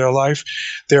part of their life,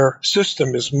 their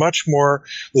system is much more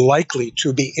likely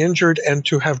to be injured and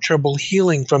to have trouble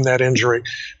healing from that injury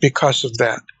because of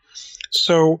that.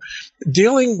 So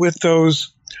dealing with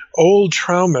those old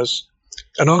traumas,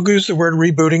 and I'll use the word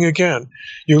rebooting again,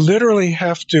 you literally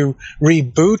have to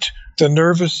reboot the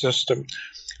nervous system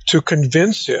to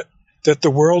convince it that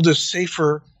the world is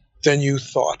safer than you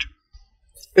thought.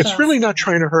 It's really not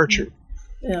trying to hurt you.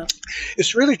 Yeah.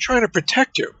 It's really trying to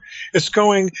protect you. It's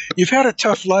going, you've had a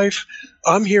tough life.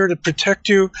 I'm here to protect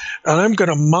you, and I'm going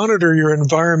to monitor your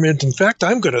environment. In fact,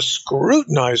 I'm going to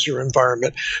scrutinize your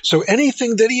environment. So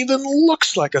anything that even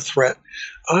looks like a threat,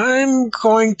 I'm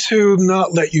going to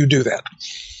not let you do that.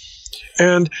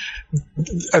 And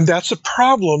that's a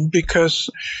problem because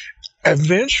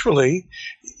eventually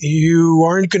you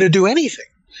aren't going to do anything.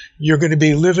 you're going to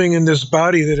be living in this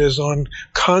body that is on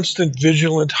constant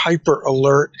vigilant hyper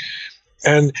alert,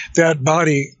 and that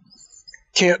body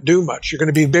can't do much. You're going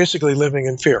to be basically living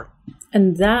in fear.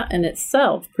 And that in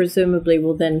itself presumably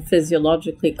will then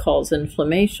physiologically cause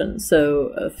inflammation. So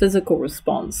a physical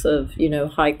response of,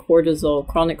 high cortisol,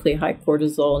 chronically high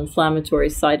cortisol, inflammatory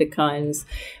cytokines,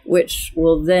 which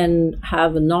will then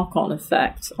have a knock-on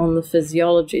effect on the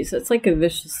physiology. So it's like a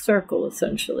vicious circle,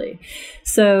 essentially.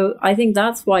 So I think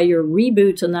that's why your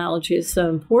reboot analogy is so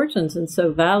important and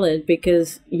so valid,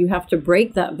 because you have to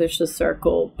break that vicious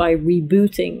circle by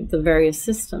rebooting the various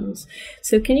systems.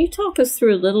 So can you talk us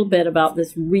through a little bit about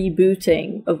this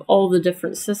rebooting of all the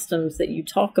different systems that you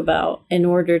talk about in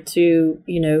order to,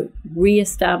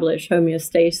 reestablish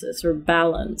homeostasis or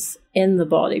balance in the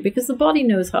body? Because the body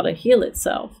knows how to heal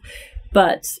itself.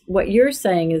 But what you're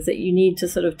saying is that you need to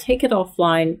sort of take it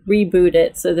offline, reboot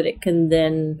it so that it can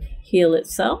then heal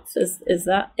itself. Is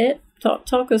that it?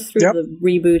 Talk us through the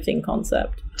rebooting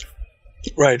concept.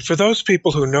 Right. For those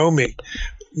people who know me,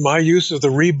 my use of the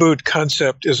reboot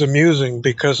concept is amusing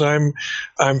because I'm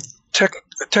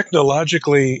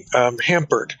technologically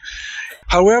hampered.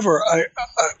 However,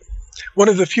 one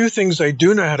of the few things I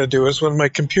do know how to do is when my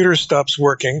computer stops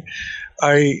working,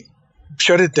 I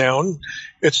shut it down,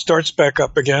 it starts back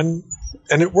up again,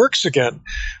 and it works again.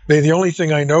 The only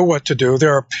thing I know what to do,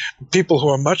 there are people who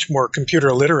are much more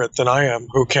computer literate than I am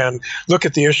who can look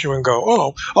at the issue and go,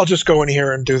 oh, I'll just go in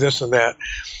here and do this and that.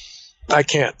 I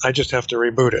can't. I just have to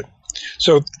reboot it.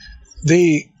 So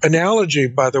the analogy,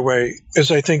 by the way,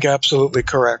 is, I think, absolutely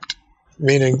correct,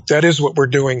 meaning that is what we're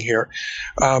doing here.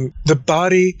 The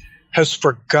body has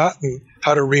forgotten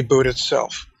how to reboot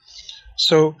itself.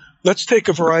 So let's take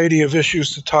a variety of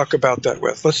issues to talk about that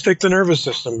with. Let's take the nervous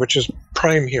system, which is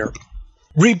prime here.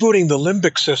 Rebooting the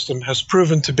limbic system has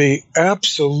proven to be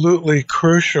absolutely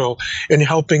crucial in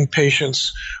helping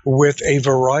patients with a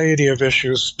variety of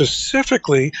issues,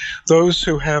 specifically those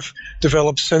who have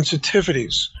developed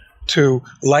sensitivities to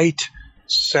light,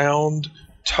 sound,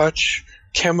 touch,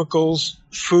 chemicals,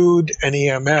 food, and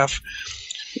EMF.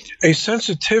 A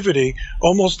sensitivity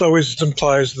almost always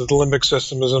implies that the limbic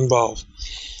system is involved.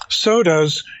 So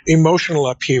does emotional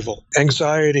upheaval,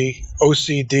 anxiety,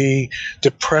 OCD,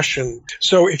 depression.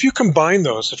 So if you combine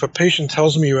those, if a patient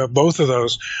tells me you have both of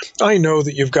those, I know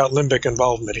that you've got limbic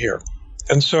involvement here.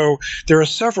 And so there are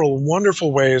several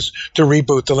wonderful ways to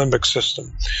reboot the limbic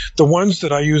system. The ones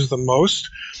that I use the most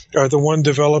are the one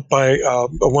developed by a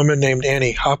woman named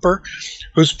Annie Hopper,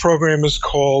 whose program is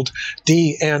called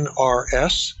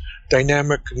DNRS,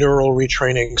 Dynamic Neural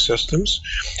Retraining Systems.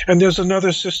 And there's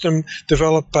another system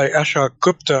developed by Ashok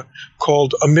Gupta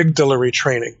called amygdala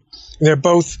retraining.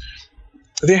 And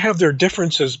they have their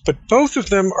differences, but both of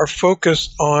them are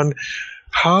focused on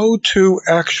how to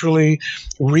actually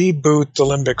reboot the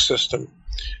limbic system.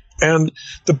 And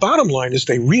the bottom line is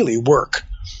they really work.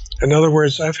 In other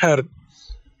words, I've had at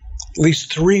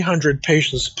least 300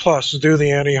 patients plus do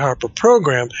the Annie Hopper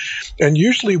program, and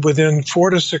usually within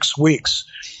 4 to 6 weeks,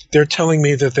 they're telling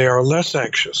me that they are less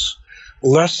anxious,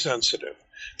 less sensitive.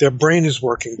 Their brain is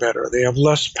working better. They have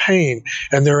less pain,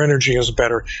 and their energy is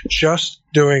better just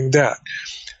doing that.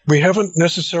 We haven't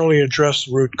necessarily addressed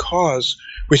root cause.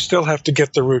 We still have to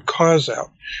get the root cause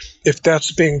out. If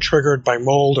that's being triggered by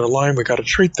mold or Lyme, we got to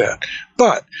treat that.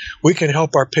 But we can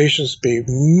help our patients be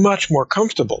much more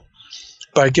comfortable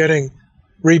by getting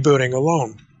rebooting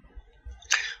alone.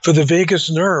 For the vagus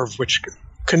nerve, which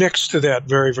connects to that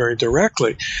very, very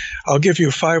directly, I'll give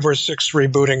you 5 or 6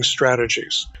 rebooting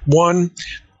strategies. One,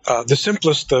 the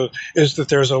simplest is that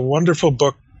there's a wonderful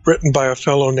book written by a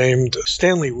fellow named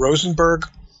Stanley Rosenberg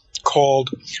called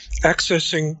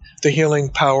Accessing the Healing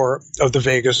Power of the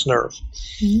Vagus Nerve.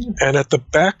 Mm-hmm. And at the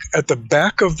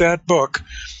back of that book,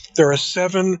 there are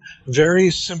 7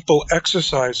 very simple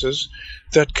exercises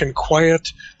that can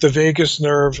quiet the vagus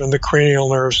nerve and the cranial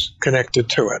nerves connected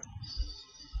to it.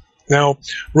 Now,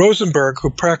 Rosenberg, who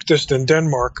practiced in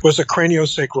Denmark, was a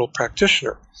craniosacral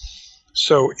practitioner.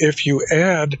 So if you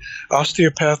add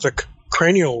osteopathic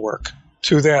cranial work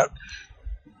to that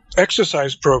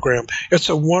exercise program, it's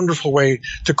a wonderful way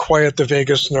to quiet the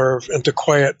vagus nerve and to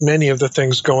quiet many of the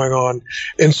things going on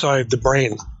inside the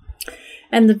brain.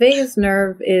 And the vagus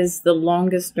nerve is the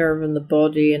longest nerve in the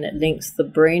body, and it links the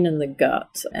brain and the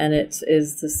gut, and it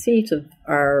is the seat of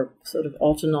our sort of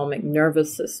autonomic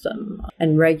nervous system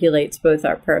and regulates both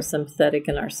our parasympathetic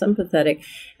and our sympathetic.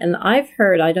 And I've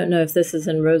heard, I don't know if this is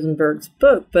in Rosenberg's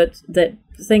book, but that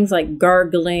things like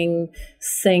gargling,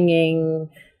 singing,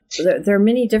 there are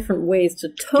many different ways to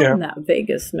tone that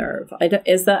vagus nerve.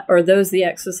 Are those the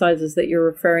exercises that you're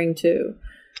referring to?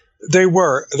 They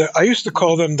were. I used to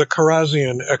call them the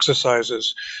Karazian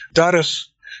exercises. Datis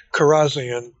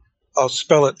Karazian, I'll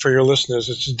spell it for your listeners.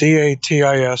 It's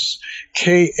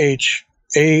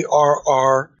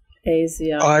DATISKHARRAZIAN.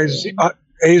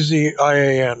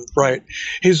 Right.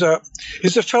 He's a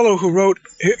fellow who wrote.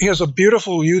 He has a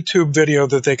beautiful YouTube video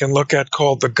that they can look at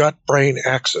called The Gut-Brain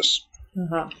Axis,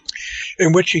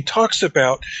 in which he talks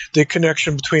about the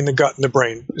connection between the gut and the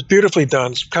brain. It's beautifully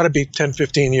done. It's got to be 10,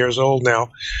 15 years old now.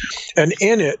 And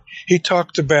in it, he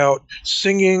talked about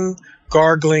singing,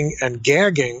 gargling, and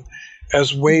gagging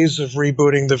as ways of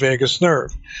rebooting the vagus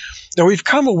nerve. Now, we've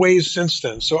come a ways since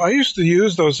then. So I used to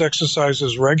use those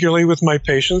exercises regularly with my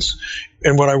patients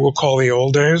in what I will call the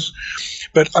old days.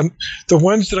 But the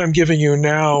ones that I'm giving you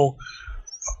now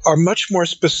are much more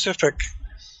specific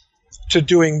to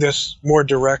doing this more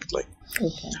directly.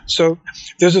 Okay. So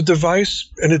there's a device,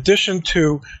 in addition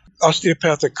to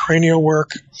osteopathic cranial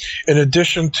work, in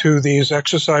addition to these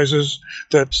exercises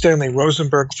that Stanley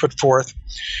Rosenberg put forth,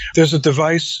 there's a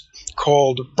device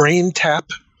called Brain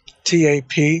Tap,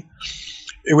 TAP,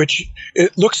 which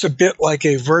it looks a bit like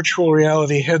a virtual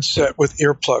reality headset with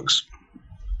earplugs.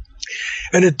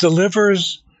 And it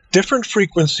delivers different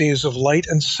frequencies of light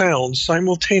and sound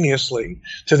simultaneously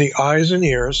to the eyes and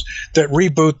ears that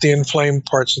reboot the inflamed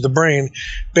parts of the brain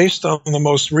based on the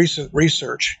most recent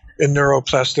research in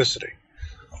neuroplasticity.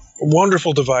 A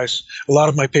wonderful device. A lot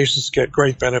of my patients get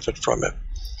great benefit from it.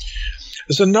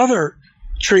 There's another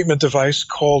treatment device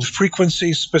called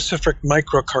frequency-specific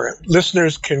microcurrent.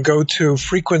 Listeners can go to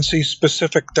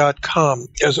frequencyspecific.com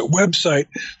as a website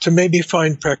to maybe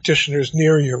find practitioners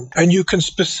near you. And you can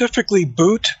specifically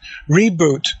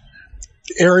reboot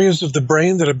areas of the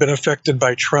brain that have been affected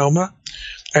by trauma,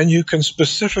 and you can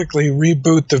specifically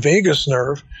reboot the vagus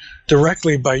nerve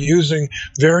directly by using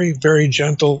very, very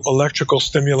gentle electrical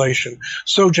stimulation,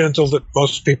 so gentle that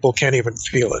most people can't even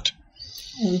feel it.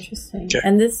 Interesting. Okay.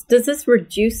 And does this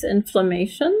reduce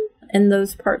inflammation in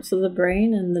those parts of the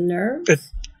brain and the nerves?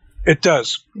 It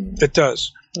does. It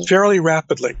does. Okay. Fairly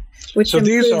rapidly. Which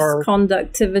improves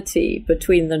conductivity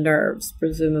between the nerves,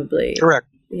 presumably. Correct.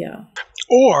 Yeah.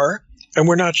 Or, and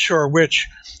we're not sure which,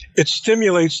 it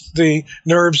stimulates the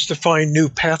nerves to find new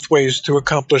pathways to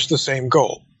accomplish the same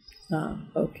goal.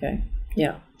 Okay.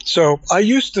 Yeah. So I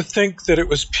used to think that it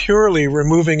was purely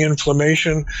removing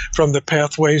inflammation from the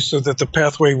pathway so that the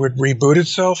pathway would reboot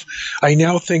itself. I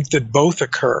now think that both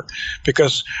occur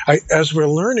because as we're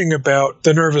learning about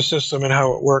the nervous system and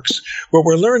how it works, what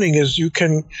we're learning is you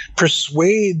can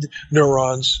persuade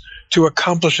neurons to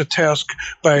accomplish a task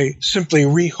by simply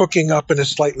rehooking up in a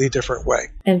slightly different way.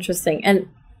 Interesting. And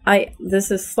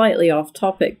this is slightly off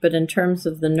topic, but in terms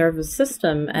of the nervous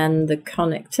system and the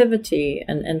connectivity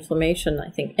and inflammation,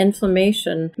 I think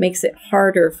inflammation makes it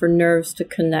harder for nerves to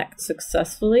connect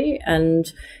successfully.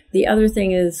 And the other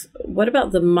thing is, what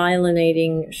about the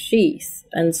myelinating sheath?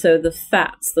 And so the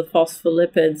fats, the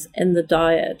phospholipids in the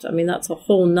diet, I mean, that's a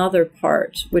whole nother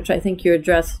part, which I think you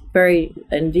address very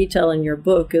in detail in your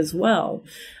book as well,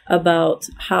 about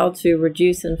how to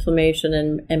reduce inflammation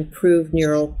and improve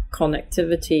neural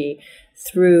connectivity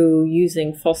through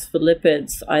using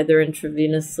phospholipids, either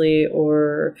intravenously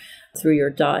or through your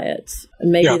diet.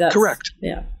 And maybe that's correct.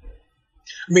 Yeah.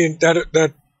 I mean,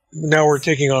 that now we're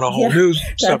taking on a whole new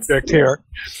subject here.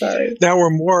 Sorry. Now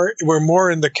we're more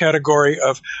in the category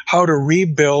of how to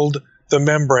rebuild the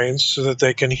membranes so that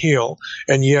they can heal.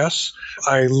 And yes,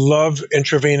 I love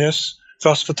intravenous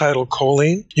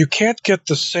phosphatidylcholine. You can't get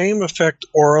the same effect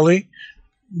orally,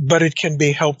 but it can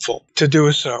be helpful to do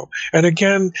so. And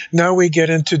again, now we get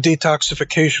into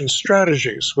detoxification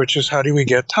strategies, which is how do we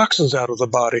get toxins out of the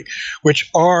body,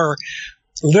 which are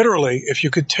literally, if you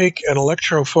could take an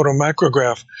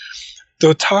electrophotomicrograph,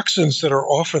 the toxins that are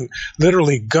often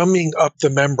literally gumming up the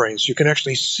membranes, you can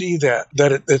actually see that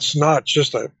it's not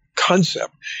just a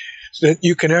concept, that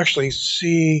you can actually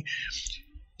see.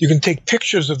 You can take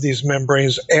pictures of these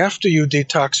membranes after you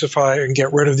detoxify and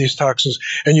get rid of these toxins,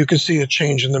 and you can see a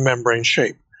change in the membrane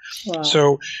shape. Wow.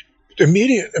 So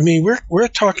we're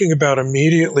talking about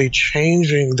immediately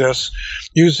changing this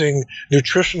using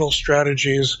nutritional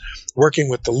strategies, working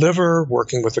with the liver,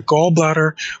 working with the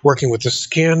gallbladder, working with the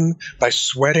skin, by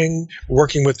sweating,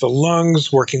 working with the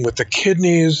lungs, working with the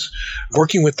kidneys,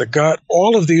 working with the gut.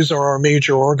 All of these are our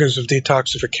major organs of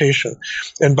detoxification.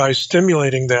 And by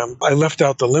stimulating them, I left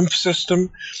out the lymph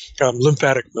system,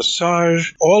 lymphatic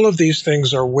massage. All of these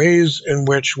things are ways in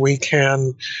which we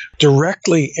can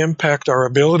directly impact our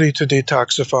ability to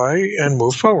detoxify and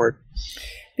move forward.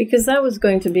 Because that was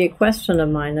going to be a question of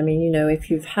mine. I mean,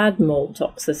 if you've had mold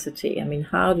toxicity, I mean,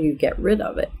 how do you get rid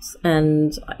of it?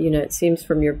 And, it seems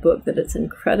from your book that it's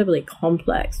incredibly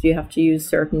complex. You have to use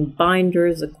certain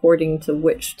binders according to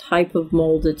which type of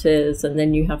mold it is, and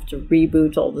then you have to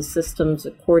reboot all the systems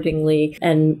accordingly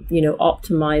and,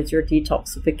 optimize your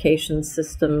detoxification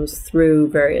systems through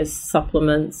various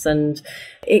supplements. And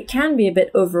it can be a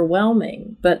bit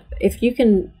overwhelming, but if you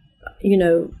can,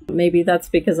 maybe that's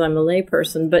because I'm a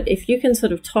layperson, but if you can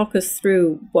sort of talk us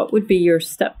through what would be your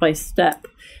step-by-step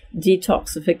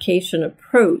detoxification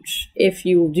approach if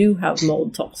you do have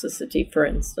mold toxicity, for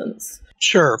instance.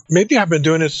 Sure. Maybe I've been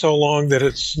doing it so long that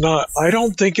I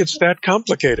don't think it's that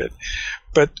complicated,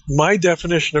 but my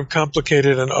definition of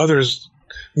complicated and others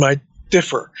might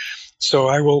differ. So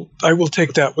I will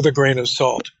take that with a grain of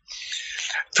salt.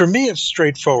 For me, it's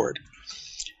straightforward.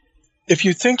 If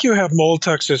you think you have mold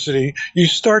toxicity, you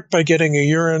start by getting a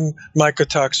urine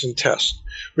mycotoxin test,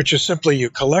 which is simply you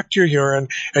collect your urine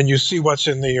and you see what's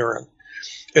in the urine.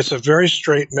 It's a very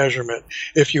straight measurement.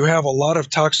 If you have a lot of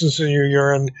toxins in your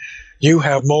urine, you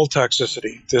have mold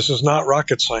toxicity. This is not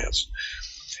rocket science.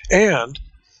 And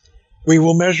we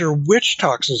will measure which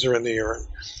toxins are in the urine.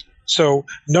 So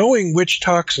knowing which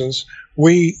toxins,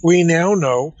 we now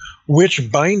know which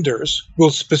binders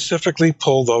will specifically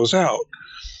pull those out.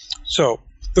 So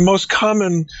the most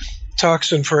common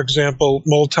toxin, for example,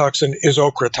 mold toxin, is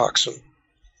ochratoxin.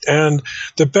 And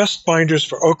the best binders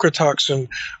for ochratoxin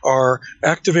are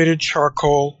activated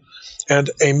charcoal and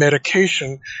a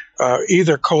medication,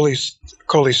 either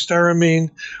cholestyramine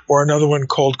or another one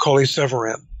called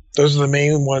choleseveran. Those are the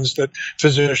main ones that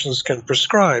physicians can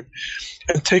prescribe.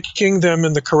 And taking them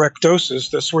in the correct doses,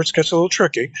 that's where it gets a little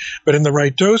tricky, but in the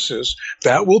right doses,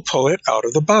 that will pull it out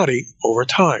of the body over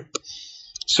time.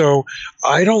 So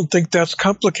I don't think that's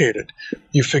complicated.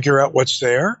 You figure out what's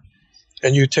there,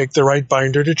 and you take the right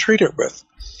binder to treat it with.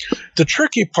 The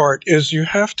tricky part is you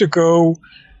have to go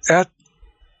at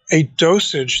a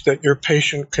dosage that your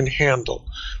patient can handle,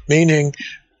 meaning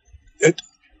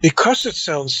because it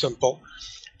sounds simple,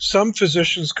 some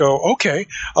physicians go, okay,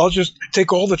 I'll just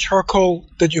take all the charcoal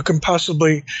that you can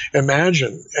possibly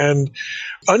imagine. And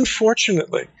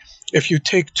unfortunately, if you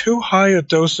take too high a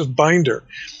dose of binder,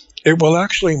 it will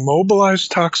actually mobilize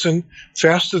toxin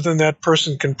faster than that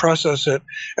person can process it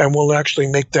and will actually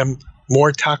make them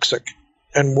more toxic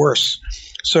and worse.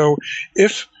 So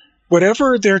if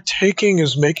whatever they're taking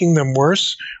is making them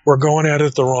worse, we're going at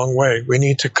it the wrong way. We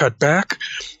need to cut back.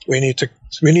 We need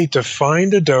to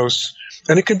find a dose,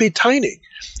 and it can be tiny.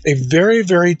 A very,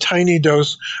 very tiny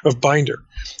dose of binder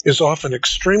is often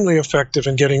extremely effective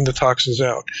in getting the toxins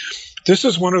out. This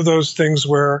is one of those things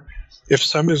where if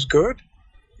some is good,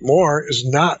 more is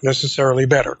not necessarily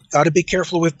better. Got to be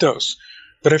careful with dose.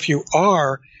 But if you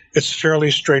are, it's fairly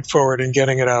straightforward in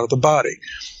getting it out of the body.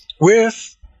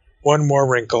 With one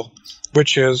more wrinkle,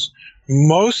 which is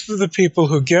most of the people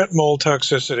who get mold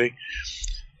toxicity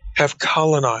have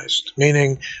colonized,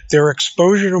 meaning their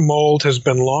exposure to mold has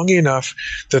been long enough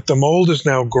that the mold is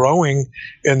now growing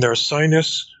in their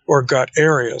sinus or gut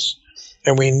areas.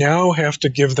 And we now have to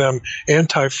give them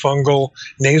antifungal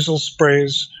nasal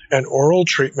sprays and oral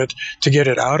treatment to get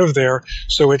it out of there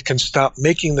so it can stop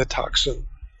making the toxin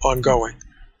ongoing.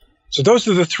 So those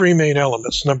are the three main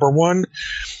elements. Number one,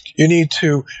 you need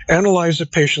to analyze a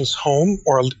patient's home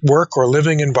or work or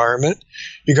living environment.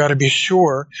 You got to be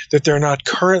sure that they're not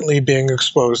currently being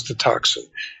exposed to toxin.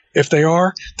 If they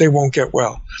are, they won't get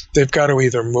well. They've got to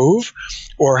either move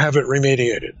or have it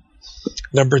remediated.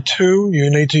 Number two, you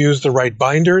need to use the right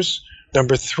binders.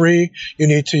 Number three, you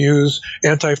need to use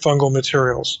antifungal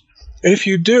materials. And if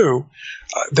you do,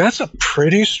 that's a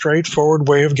pretty straightforward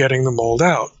way of getting the mold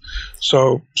out.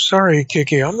 So, sorry,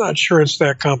 Kiki, I'm not sure it's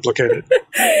that complicated.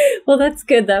 Well, that's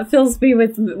good. That fills me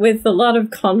with a lot of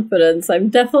confidence. I'm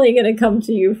definitely going to come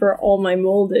to you for all my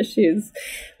mold issues.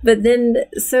 But then,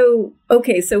 so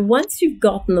once you've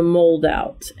gotten the mold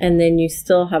out, and then you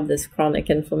still have this chronic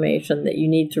inflammation that you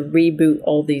need to reboot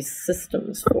all these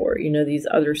systems for, these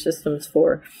other systems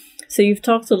for. So you've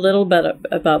talked a little bit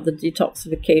about the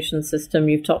detoxification system.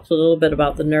 You've talked a little bit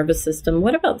about the nervous system.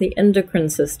 What about the endocrine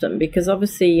system? Because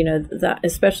obviously, that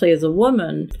especially as a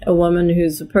woman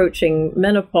who's approaching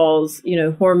menopause,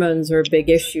 hormones are a big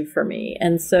issue for me.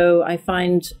 And so I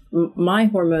find my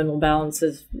hormonal balance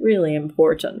is really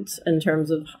important in terms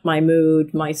of my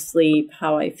mood, my sleep,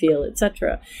 how I feel,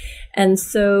 etc. And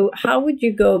so how would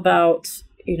you go about,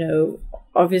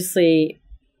 obviously,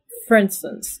 for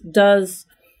instance, does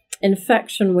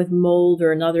infection with mold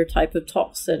or another type of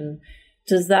toxin,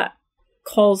 does that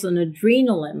cause an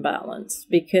adrenal imbalance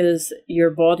because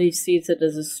your body sees it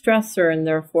as a stressor and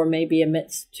therefore maybe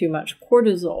emits too much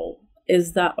cortisol.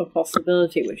 Is that a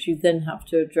possibility which you then have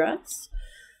to address?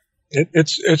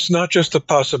 It's not just a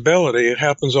possibility. It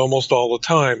happens almost all the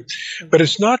time. But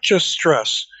it's not just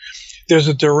stress. There's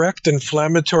a direct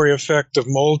inflammatory effect of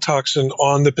mold toxin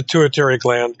on the pituitary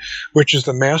gland, which is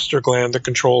the master gland that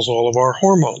controls all of our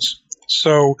hormones.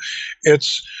 So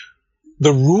it's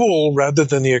the rule rather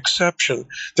than the exception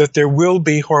that there will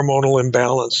be hormonal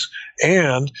imbalance.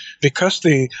 And because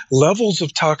the levels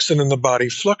of toxin in the body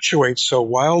fluctuate so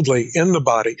wildly in the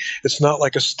body, it's not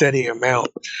like a steady amount.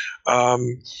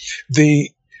 The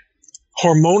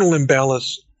hormonal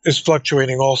imbalance is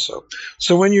fluctuating also.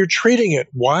 So when you're treating it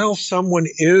while someone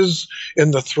is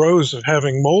in the throes of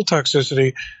having mold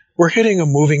toxicity, we're hitting a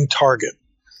moving target.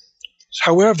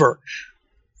 However,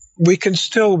 we can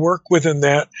still work within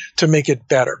that to make it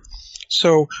better.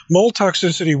 So mold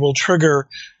toxicity will trigger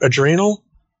adrenal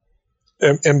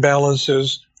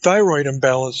imbalances, thyroid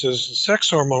imbalances, sex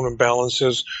hormone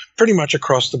imbalances, pretty much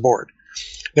across the board.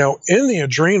 Now, in the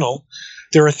adrenal,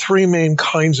 there are three main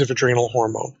kinds of adrenal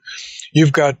hormone.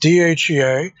 You've got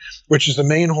DHEA, which is the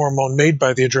main hormone made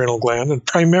by the adrenal gland and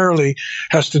primarily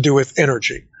has to do with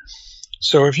energy.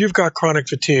 So if you've got chronic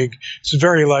fatigue, it's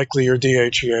very likely your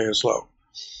DHEA is low.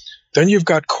 Then you've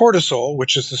got cortisol,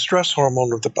 which is the stress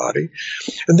hormone of the body.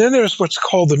 And then there's what's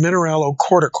called the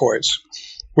mineralocorticoids,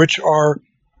 which are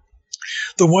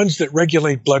the ones that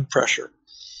regulate blood pressure.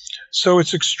 So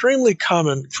it's extremely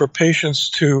common for patients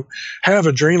to have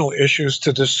adrenal issues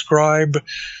to describe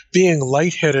being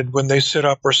lightheaded when they sit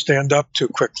up or stand up too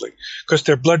quickly because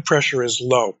their blood pressure is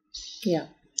low. Yeah.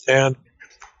 And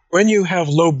when you have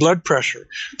low blood pressure,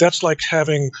 that's like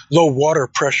having low water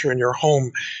pressure in your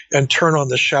home and turn on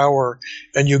the shower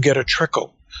and you get a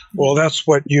trickle. Well, that's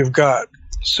what you've got.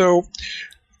 So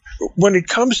when it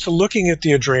comes to looking at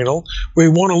the adrenal, we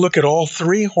want to look at all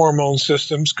three hormone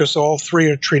systems because all three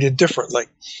are treated differently.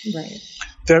 Right.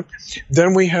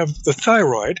 Then we have the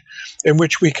thyroid, in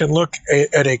which we can look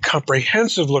at a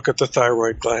comprehensive look at the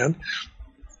thyroid gland.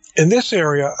 In this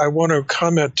area, I want to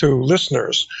comment to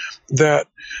listeners that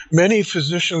many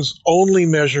physicians only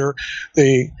measure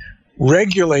the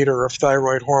regulator of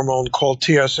thyroid hormone called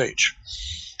TSH,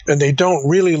 and they don't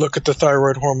really look at the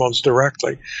thyroid hormones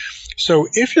directly. So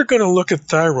if you're going to look at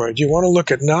thyroid, you want to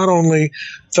look at not only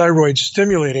thyroid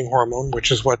stimulating hormone, which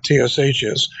is what TSH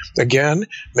is, again,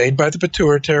 made by the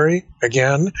pituitary,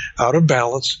 again, out of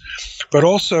balance, but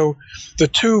also the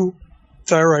two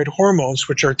thyroid hormones,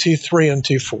 which are T3 and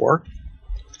T4,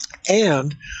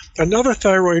 and another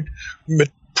thyroid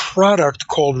product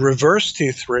called reverse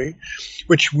T3,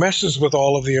 which messes with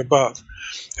all of the above.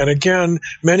 And again,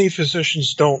 many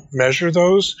physicians don't measure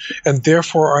those and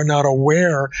therefore are not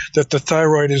aware that the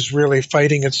thyroid is really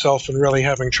fighting itself and really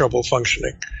having trouble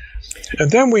functioning.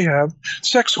 And then we have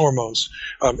sex hormones,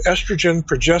 estrogen,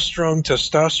 progesterone,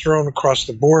 testosterone across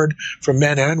the board for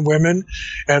men and women.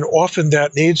 And often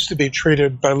that needs to be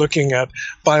treated by looking at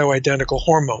bioidentical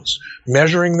hormones,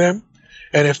 measuring them.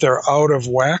 And if they're out of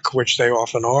whack, which they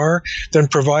often are, then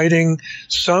providing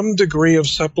some degree of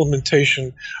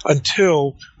supplementation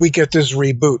until we get this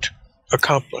reboot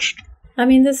accomplished. I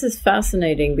mean, this is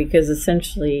fascinating because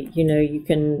essentially, you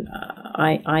can,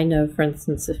 I know, for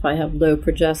instance, if I have low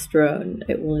progesterone,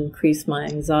 it will increase my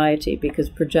anxiety because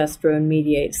progesterone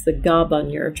mediates the GABA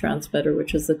neurotransmitter,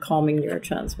 which is the calming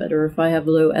neurotransmitter. If I have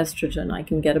low estrogen, I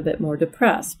can get a bit more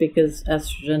depressed because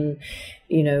estrogen,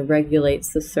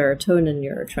 regulates the serotonin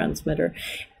neurotransmitter.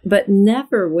 But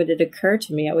never would it occur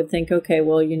to me. I would think, okay,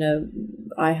 well,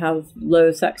 I have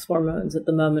low sex hormones at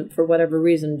the moment for whatever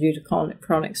reason due to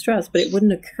chronic stress. But it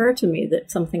wouldn't occur to me that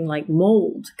something like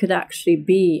mold could actually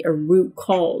be a root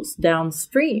cause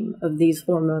downstream of these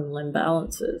hormonal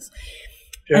imbalances.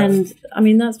 Yeah. And I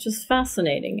mean, that's just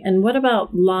fascinating. And what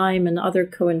about Lyme and other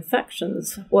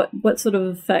co-infections? What sort of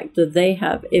effect do they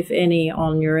have, if any,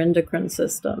 on your endocrine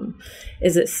system?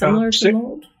 Is it similar to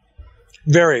mold?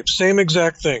 Very, same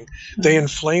exact thing. They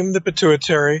inflame the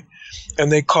pituitary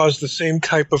and they cause the same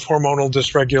type of hormonal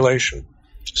dysregulation.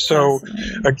 So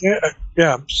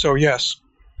again, so yes.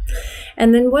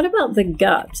 And then what about the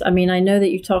gut? I mean, I know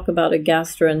that you talk about a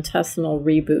gastro-intestinal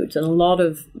reboot, and a lot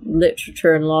of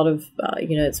literature and a lot of,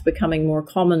 it's becoming more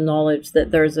common knowledge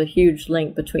that there's a huge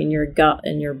link between your gut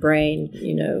and your brain,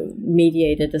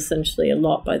 mediated essentially a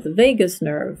lot by the vagus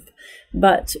nerve.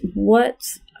 But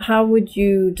how would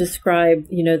you describe,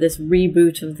 this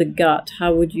reboot of the gut?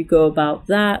 How would you go about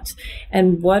that?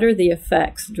 And what are the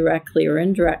effects directly or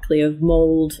indirectly of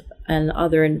mold and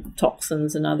other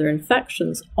toxins and other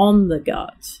infections on the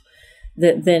gut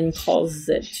that then causes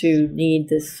it to need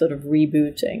this sort of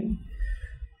rebooting?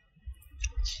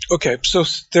 Okay, so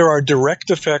there are direct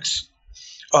effects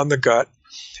on the gut.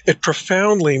 It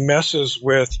profoundly messes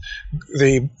with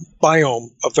the biome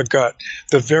of the gut,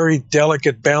 the very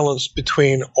delicate balance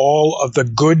between all of the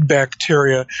good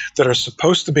bacteria that are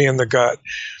supposed to be in the gut.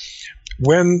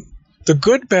 When the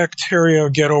good bacteria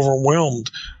get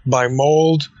overwhelmed by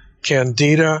mold,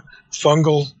 candida,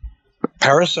 fungal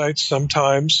parasites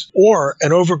sometimes, or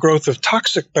an overgrowth of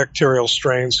toxic bacterial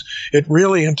strains, it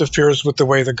really interferes with the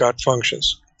way the gut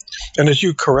functions. And as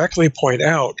you correctly point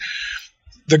out,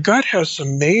 the gut has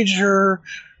some major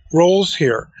roles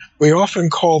here. We often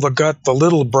call the gut the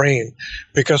little brain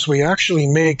because we actually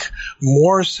make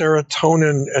more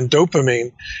serotonin and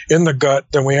dopamine in the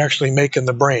gut than we actually make in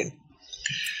the brain.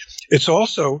 It's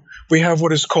also, we have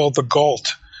what is called the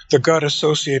GALT, the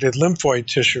gut-associated lymphoid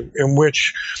tissue, in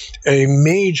which a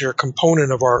major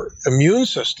component of our immune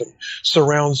system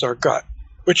surrounds our gut,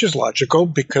 which is logical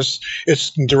because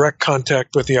it's in direct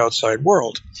contact with the outside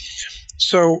world.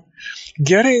 So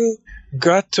getting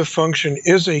gut to function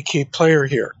is a key player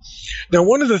here. Now,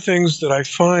 one of the things that I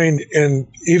find in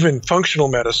even functional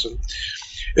medicine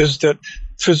is that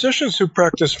physicians who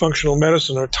practice functional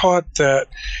medicine are taught that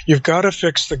you've got to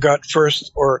fix the gut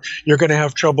first or you're going to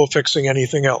have trouble fixing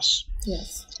anything else.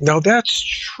 Yes. Now, that's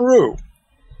true.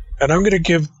 And I'm going to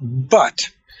give but.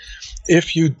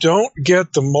 If you don't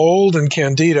get the mold and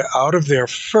candida out of there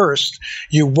first,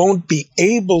 you won't be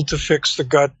able to fix the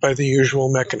gut by the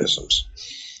usual mechanisms.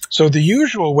 So the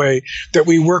usual way that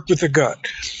we work with the gut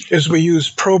is we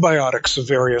use probiotics of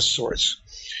various sorts.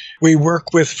 We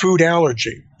work with food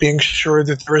allergy, being sure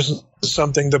that there isn't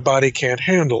something the body can't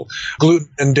handle, gluten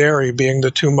and dairy being the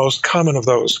two most common of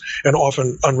those and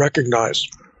often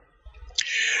unrecognized.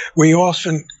 We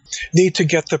often need to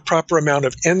get the proper amount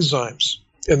of enzymes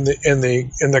in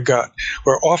the gut,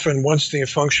 where often once the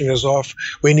function is off,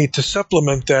 we need to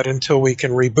supplement that until we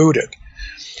can reboot it.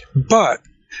 But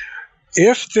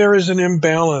if there is an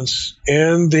imbalance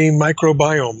in the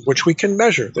microbiome, which we can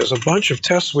measure, there's a bunch of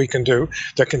tests we can do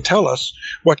that can tell us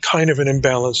what kind of an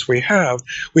imbalance we have,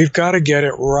 we've got to get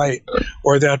it right,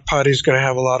 or that body's going to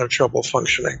have a lot of trouble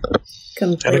functioning.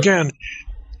 Completely. And again,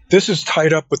 this is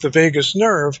tied up with the vagus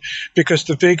nerve because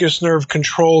the vagus nerve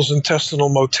controls intestinal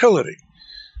motility.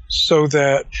 So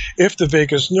that if the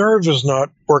vagus nerve is not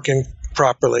working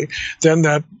properly, then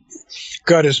that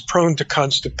gut is prone to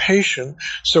constipation.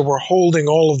 So we're holding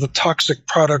all of the toxic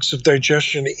products of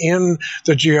digestion in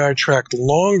the GI tract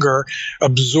longer,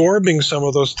 absorbing some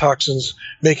of those toxins,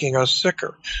 making us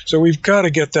sicker. So we've got to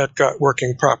get that gut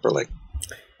working properly.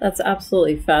 That's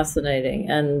absolutely fascinating.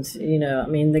 And,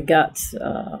 the gut,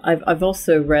 I've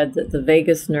also read that the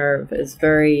vagus nerve is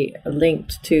very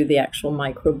linked to the actual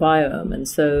microbiome. And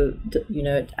so,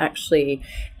 it actually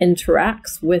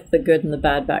interacts with the good and the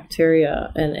bad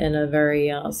bacteria in a very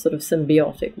sort of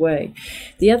symbiotic way.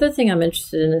 The other thing I'm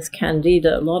interested in is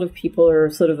candida. A lot of people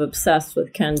are sort of obsessed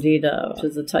with candida, which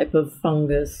is a type of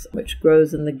fungus which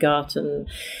grows in the gut. And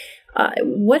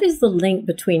what is the link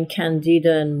between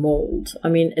candida and mold? I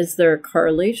mean, is there a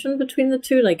correlation between the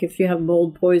two? Like if you have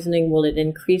mold poisoning, will it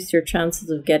increase your chances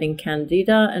of getting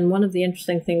candida? And one of the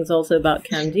interesting things also about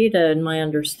candida, in my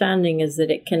understanding, is that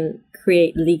it can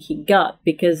create leaky gut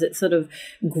because it sort of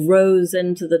grows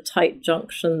into the tight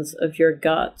junctions of your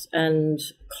gut and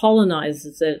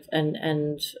colonizes it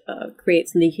and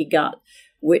creates leaky gut,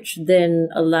 which then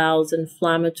allows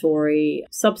inflammatory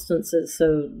substances,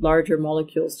 so larger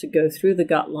molecules, to go through the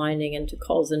gut lining and to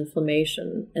cause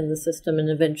inflammation in the system and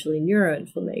eventually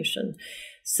neuroinflammation.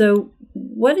 So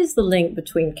what is the link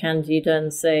between candida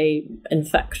and, say,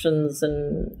 infections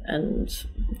and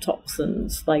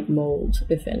toxins like mold,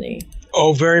 if any?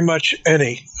 Oh, very much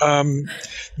any.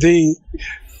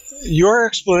 Your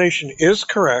explanation is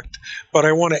correct, but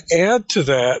I want to add to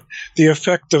that the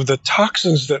effect of the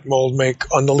toxins that mold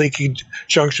make on the leaky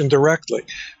junction directly,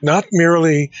 not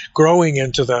merely growing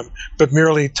into them, but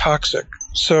merely toxic.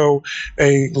 So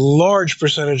a large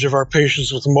percentage of our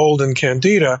patients with mold and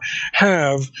candida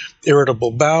have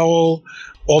irritable bowel,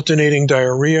 alternating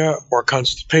diarrhea or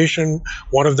constipation.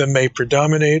 One of them may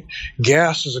predominate.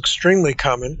 Gas is extremely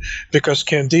common because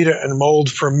candida and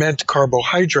mold ferment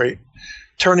carbohydrate,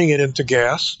 turning it into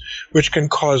gas, which can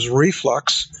cause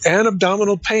reflux and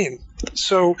abdominal pain.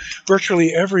 So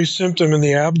virtually every symptom in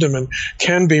the abdomen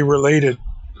can be related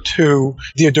to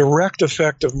the direct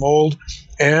effect of mold.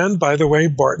 And by the way,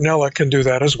 Bartonella can do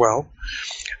that as well.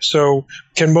 So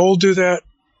can mold do that?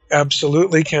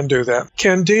 Absolutely can do that.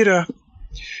 Candida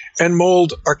and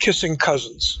mold are kissing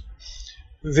cousins.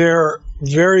 They're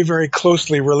very, very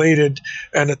closely related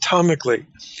anatomically.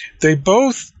 They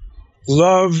both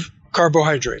love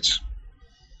carbohydrates.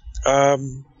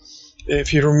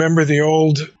 If you remember the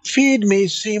old "Feed me,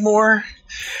 Seymour,"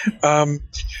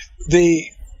 the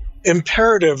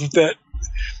imperative that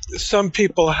some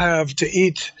people have to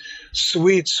eat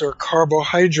sweets or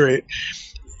carbohydrate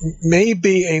may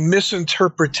be a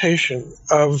misinterpretation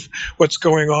of what's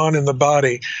going on in the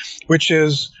body, which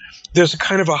is there's a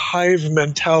kind of a hive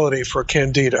mentality for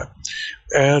Candida.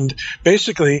 And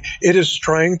basically, it is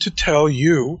trying to tell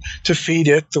you to feed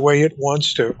it the way it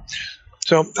wants to.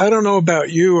 So I don't know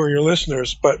about you or your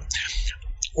listeners, but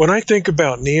when I think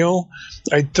about Neil,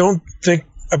 I don't think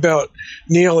about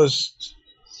Neil as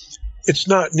it's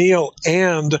not Neil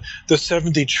and the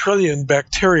 70 trillion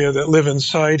bacteria that live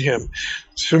inside him.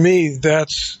 For me,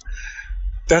 that's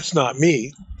not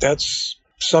me. That's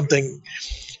something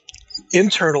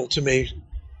internal to me.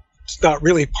 It's not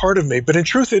really part of me, but in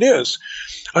truth it is.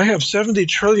 I have 70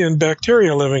 trillion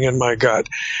bacteria living in my gut,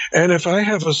 and if I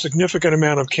have a significant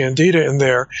amount of Candida in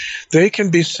there, they can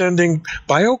be sending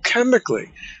biochemically,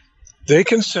 they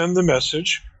can send the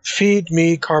message, feed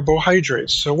me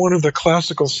carbohydrates. So one of the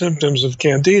classical symptoms of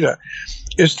Candida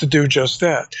is to do just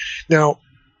that. Now,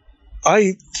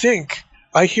 I think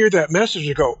I hear that message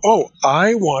and go, oh,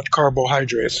 I want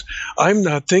carbohydrates. I'm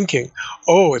not thinking,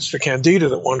 oh, it's the Candida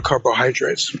that want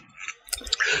carbohydrates.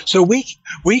 So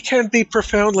we can be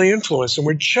profoundly influenced, and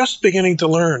we're just beginning to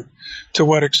learn to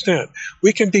what extent.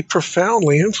 We can be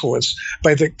profoundly influenced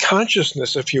by the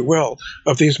consciousness, if you will,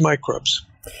 of these microbes.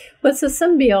 Well, it's a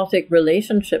symbiotic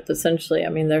relationship, essentially. I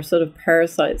mean, they're sort of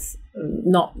parasites,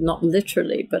 not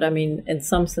literally, but I mean, in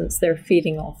some sense, they're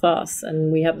feeding off us,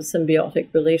 and we have a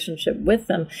symbiotic relationship with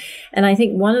them. And I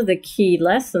think one of the key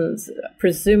lessons,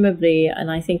 presumably, and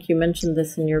I think you mentioned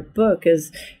this in your book,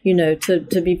 is, you know,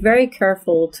 to be very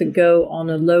careful to go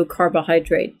on a low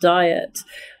carbohydrate diet,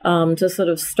 to sort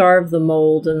of starve the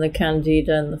mold and the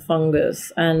Candida and the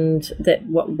fungus, and that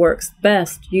what works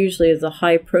best usually is a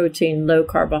high protein, low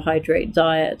carbohydrate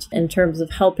diet in terms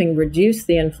of helping reduce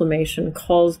the inflammation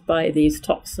caused by these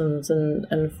toxins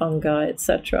and fungi,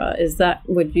 etc. Is that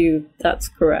that's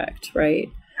correct, right?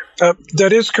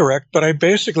 That is correct, but I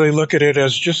basically look at it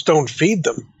as just don't feed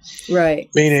them. Right.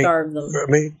 Meaning, starve them.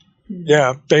 I mean,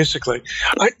 yeah, basically.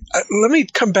 Let me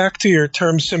come back to your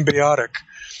term symbiotic.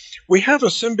 We have a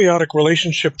symbiotic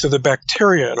relationship to the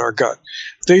bacteria in our gut.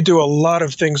 They do a lot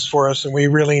of things for us, and we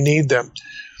really need them.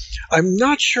 I'm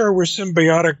not sure we're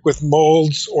symbiotic with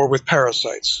molds or with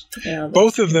parasites. Yeah,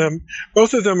 both of them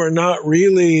are not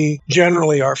really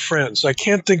generally our friends. I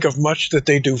can't think of much that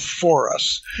they do for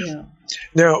us. Yeah.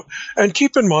 Now, and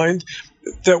keep in mind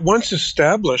that once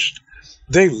established,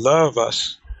 they love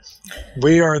us.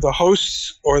 We are the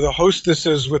hosts or the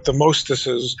hostesses with the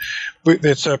mostesses.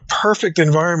 It's a perfect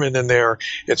environment in there.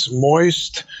 It's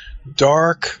moist,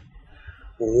 dark,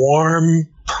 warm,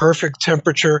 perfect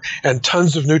temperature, and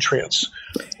tons of nutrients.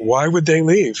 Why would they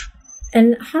leave?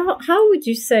 And how would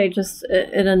you say, just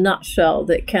in a nutshell,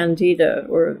 that Candida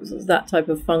or that type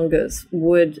of fungus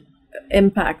would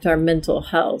impact our mental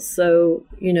health? So,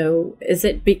 you know, is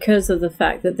it because of the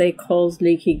fact that they cause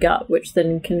leaky gut, which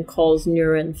then can cause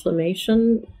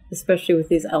neuroinflammation, especially with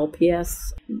these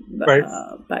LPS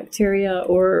bacteria?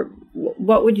 Or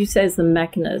what would you say is the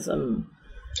mechanism?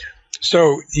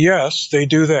 So, yes, they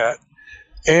do that.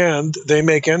 And they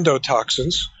make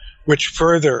endotoxins, which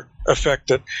further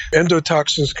affect it.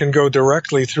 Endotoxins can go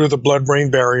directly through the blood-brain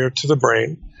barrier to the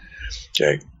brain.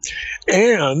 Okay.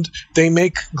 And they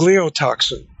make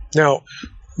gliotoxin. Now,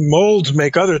 molds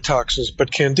make other toxins,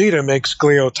 but Candida makes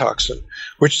gliotoxin,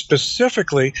 which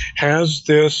specifically has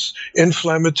this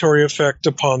inflammatory effect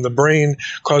upon the brain,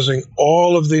 causing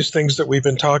all of these things that we've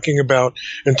been talking about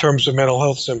in terms of mental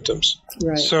health symptoms.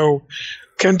 Right. So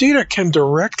Candida can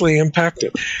directly impact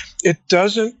it. It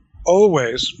doesn't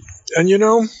always. And you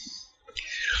know,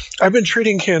 I've been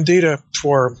treating Candida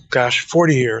for,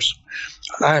 40 years.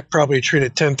 I probably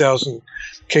treated 10,000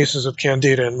 cases of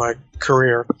Candida in my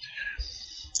career.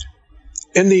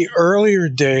 In the earlier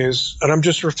days, and I'm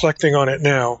just reflecting on it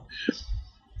now,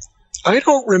 I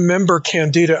don't remember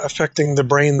Candida affecting the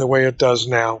brain the way it does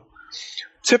now.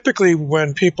 Typically,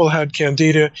 when people had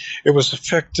Candida, it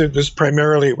was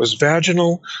primarily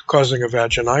vaginal, causing a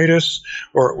vaginitis,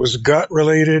 or it was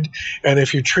gut-related. And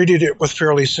if you treated it with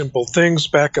fairly simple things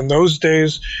back in those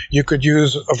days, you could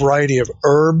use a variety of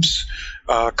herbs,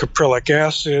 caprylic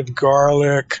acid,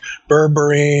 garlic,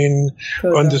 berberine,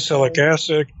 undecilic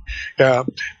acid.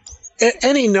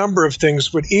 Any number of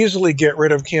things would easily get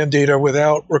rid of Candida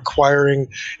without requiring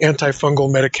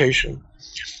antifungal medication.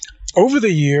 Over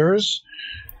the years,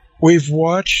 we've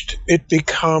watched it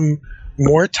become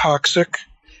more toxic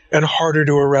and harder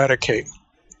to eradicate.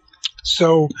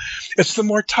 So it's the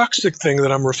more toxic thing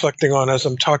that I'm reflecting on as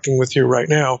I'm talking with you right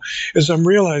now, is I'm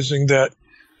realizing that,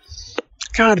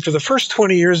 God, for the first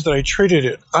 20 years that I treated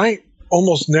it, I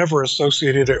almost never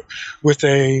associated it with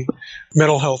a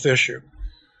mental health issue.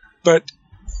 But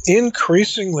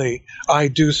increasingly, I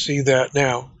do see that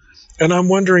now. And I'm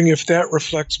wondering if that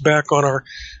reflects back on our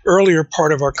earlier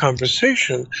part of our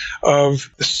conversation of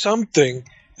something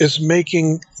is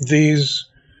making these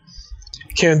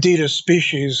Candida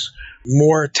species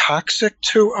more toxic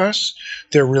to us.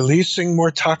 They're releasing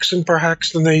more toxin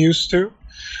perhaps than they used to.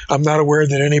 I'm not aware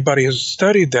that anybody has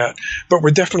studied that, but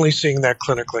we're definitely seeing that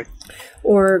clinically.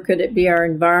 Or could it be our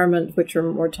environment, which are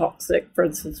more toxic? For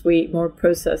instance, we eat more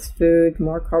processed food,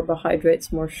 more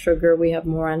carbohydrates, more sugar. We have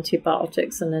more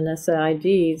antibiotics and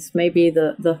NSAIDs. Maybe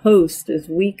the host is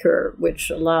weaker, which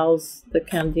allows the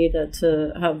Candida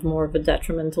to have more of a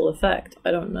detrimental effect.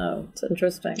 I don't know. It's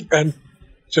interesting. And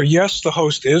so, yes, the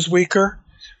host is weaker.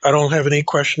 I don't have any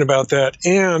question about that.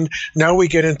 And now we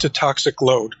get into toxic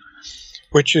load,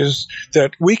 which is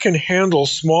that we can handle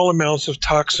small amounts of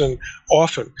toxin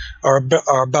often.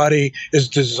 Our body is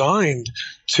designed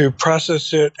to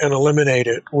process it and eliminate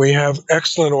it. We have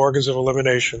excellent organs of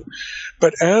elimination.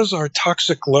 But as our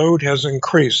toxic load has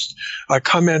increased, I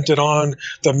commented on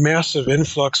the massive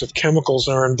influx of chemicals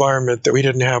in our environment that we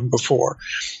didn't have before.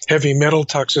 Heavy metal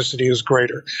toxicity is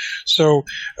greater. So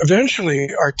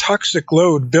eventually our toxic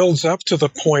load builds up to the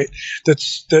point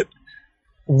that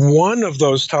one of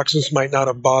those toxins might not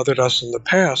have bothered us in the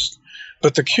past,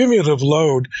 but the cumulative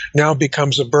load now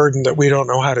becomes a burden that we don't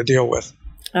know how to deal with.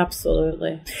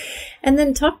 Absolutely. And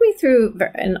then talk me through,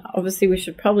 and obviously we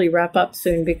should probably wrap up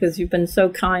soon because you've been so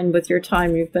kind with your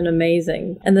time. You've been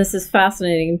amazing. And this is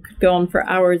fascinating. Could go on for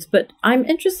hours, but I'm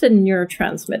interested in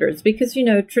neurotransmitters because,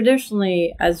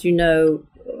 traditionally, as you know,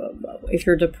 if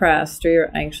you're depressed or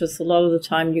you're anxious, a lot of the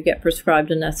time you get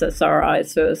prescribed an SSRI,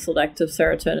 so a selective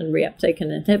serotonin reuptake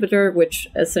inhibitor, which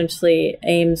essentially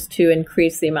aims to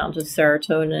increase the amount of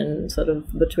serotonin sort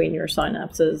of between your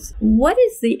synapses. What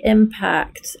is the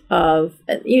impact of,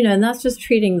 and that's just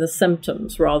treating the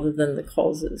symptoms rather than the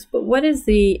causes, but what is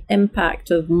the impact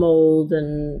of mold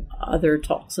and other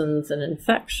toxins and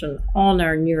infection on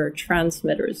our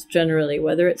neurotransmitters generally,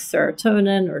 whether it's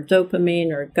serotonin or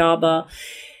dopamine or GABA?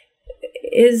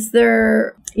 Is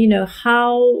there,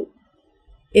 how,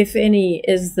 if any,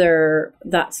 is there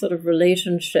that sort of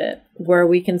relationship where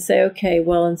we can say, okay,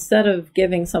 well, instead of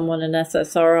giving someone an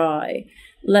SSRI,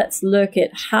 let's look at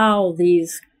how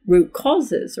these root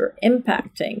causes are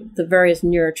impacting the various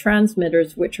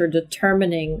neurotransmitters, which are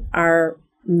determining our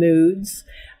moods,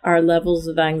 our levels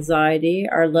of anxiety,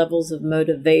 our levels of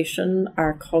motivation,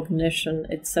 our cognition,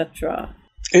 etc.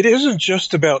 It isn't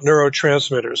just about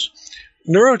neurotransmitters.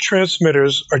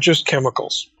 Neurotransmitters are just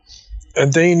chemicals,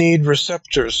 and they need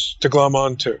receptors to glom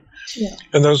onto. Yeah.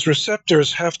 And those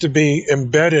receptors have to be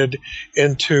embedded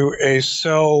into a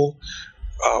cell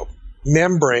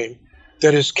membrane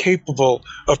that is capable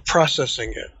of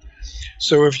processing it.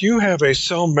 So if you have a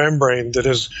cell membrane that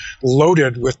is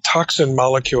loaded with toxin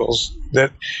molecules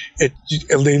that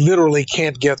they literally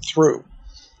can't get through,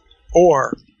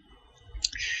 or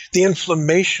the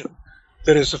inflammation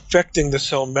that is affecting the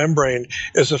cell membrane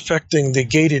is affecting the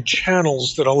gated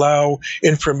channels that allow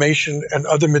information and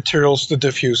other materials to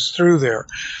diffuse through there.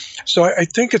 So I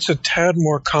think it's a tad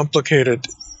more complicated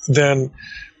than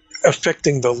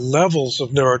affecting the levels of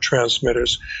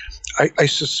neurotransmitters. I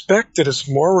suspect that it's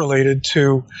more related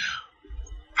to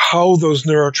how those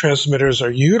neurotransmitters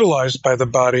are utilized by the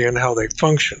body and how they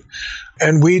function.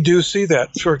 And we do see that.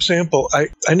 For example,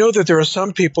 I know that there are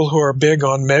some people who are big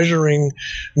on measuring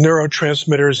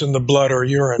neurotransmitters in the blood or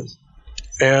urine.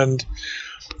 And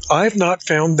I've not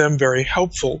found them very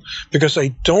helpful because I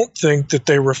don't think that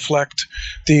they reflect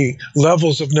the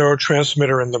levels of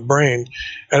neurotransmitter in the brain.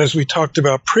 And as we talked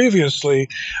about previously,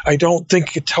 I don't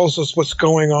think it tells us what's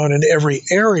going on in every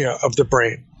area of the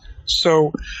brain.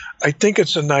 So I think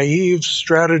it's a naive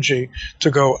strategy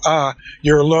to go,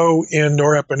 you're low in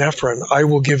norepinephrine. I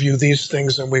will give you these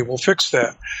things and we will fix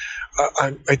that.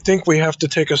 I think we have to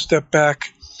take a step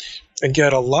back and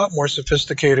get a lot more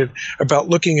sophisticated about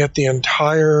looking at the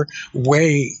entire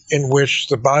way in which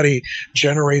the body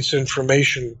generates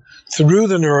information through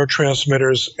the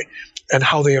neurotransmitters and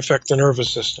how they affect the nervous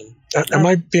system. Am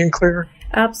I being clear?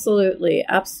 Absolutely,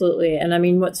 absolutely. And I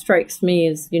mean, what strikes me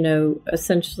is,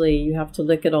 essentially you have to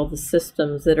look at all the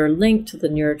systems that are linked to the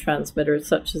neurotransmitters,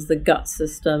 such as the gut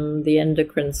system, the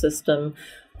endocrine system,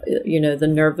 the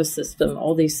nervous system,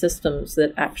 all these systems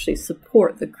that actually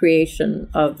support the creation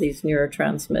of these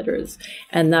neurotransmitters.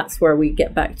 And that's where we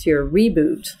get back to your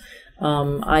reboot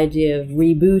idea of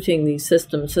rebooting these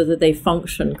systems so that they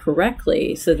function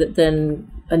correctly, so that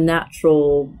then a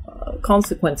natural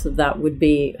consequence of that would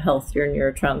be healthier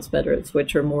neurotransmitters,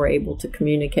 which are more able to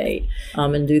communicate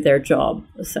and do their job,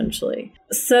 essentially.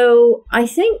 So I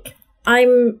think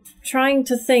I'm trying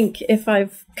to think if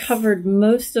I've covered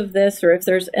most of this, or if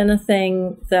there's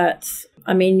anything that,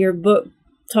 your book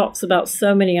talks about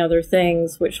so many other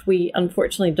things, which we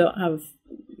unfortunately don't have,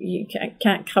 you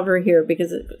can't cover here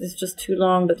because it's just too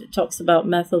long, but it talks about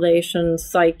methylation,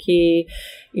 psyche,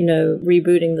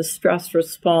 rebooting the stress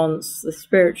response, the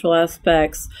spiritual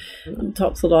aspects. It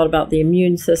talks a lot about the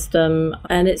immune system,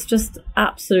 and it's just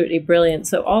absolutely brilliant.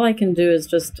 So all I can do is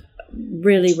just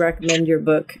really recommend your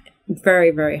book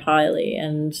very, very highly.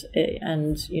 And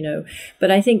but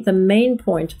I think the main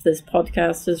point of this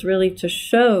podcast is really to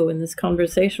show, in this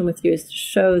conversation with you, is to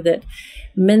show that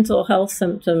mental health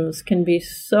symptoms can be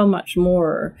so much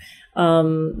more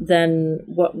than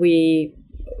what we,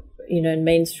 in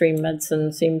mainstream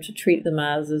medicine seem to treat them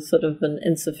as sort of an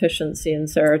insufficiency in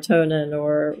serotonin,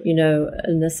 or,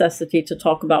 a necessity to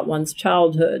talk about one's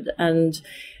childhood and,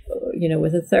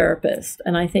 with a therapist.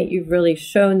 And I think you've really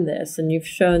shown this, and you've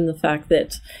shown the fact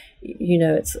that,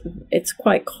 it's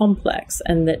quite complex,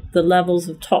 and that the levels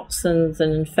of toxins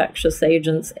and infectious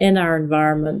agents in our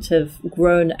environment have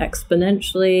grown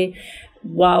exponentially,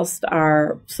 whilst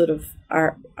our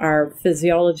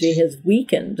physiology has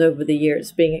weakened over the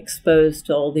years, being exposed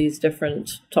to all these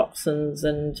different toxins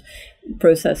and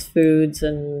processed foods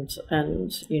and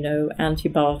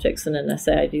antibiotics and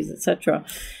NSAIDs, etc.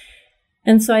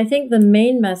 And so I think the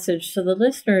main message to the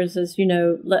listeners is,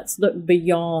 let's look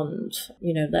beyond,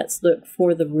 let's look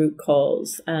for the root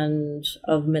cause and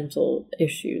of mental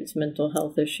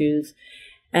health issues,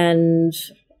 and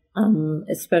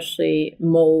especially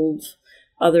mold,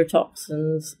 other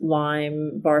toxins,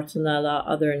 Lyme, Bartonella,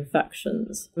 other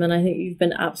infections. And I think you've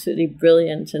been absolutely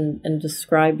brilliant in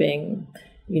describing,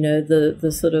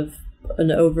 the sort of an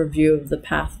overview of the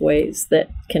pathways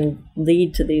that can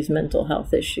lead to these mental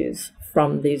health issues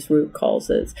from these root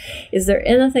causes. Is there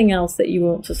anything else that you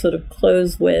want to sort of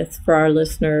close with for our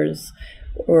listeners?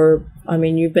 Or,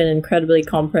 you've been incredibly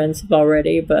comprehensive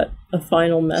already, but a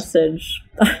final message?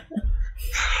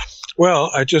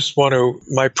 Well, I just want to,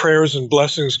 my prayers and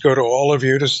blessings go to all of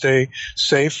you to stay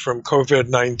safe from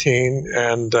COVID-19,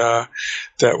 and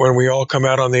that when we all come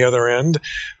out on the other end,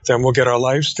 then we'll get our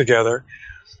lives together.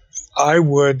 I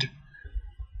would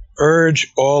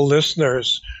urge all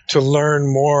listeners to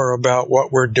learn more about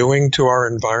what we're doing to our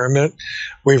environment.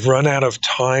 We've run out of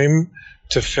time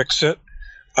to fix it.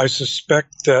 I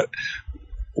suspect that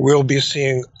we'll be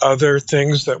seeing other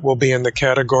things that will be in the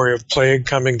category of plague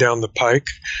coming down the pike.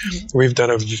 Mm-hmm. We've done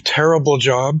a terrible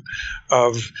job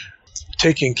of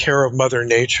taking care of Mother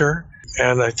Nature,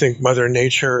 and I think Mother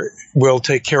Nature will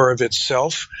take care of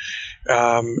itself.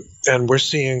 And we're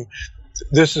seeing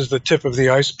this is the tip of the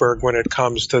iceberg when it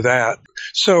comes to that.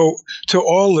 So to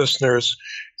all listeners,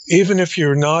 even if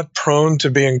you're not prone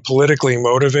to being politically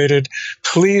motivated,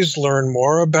 please learn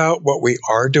more about what we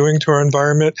are doing to our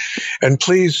environment. And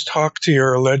please talk to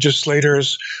your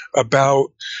legislators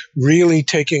about really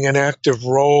taking an active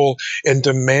role in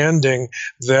demanding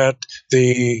that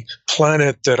the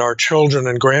planet that our children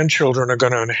and grandchildren are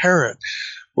going to inherit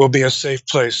will be a safe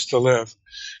place to live.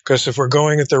 Because if we're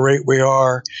going at the rate we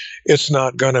are, it's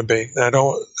not going to be. I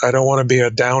don't want to be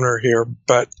a downer here,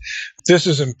 but this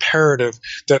is imperative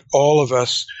that all of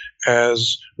us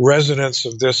as residents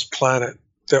of this planet,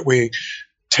 that we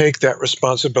take that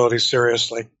responsibility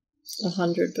seriously.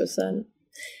 100%.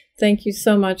 Thank you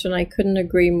so much, and I couldn't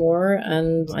agree more.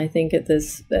 And I think at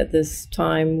this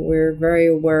time, we're very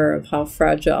aware of how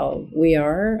fragile we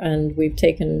are, and we've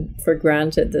taken for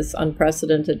granted this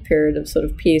unprecedented period of sort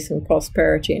of peace and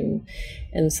prosperity, and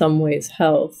in some ways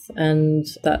health, and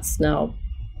that's now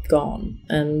gone.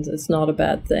 And it's not a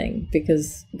bad thing,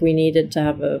 because we needed to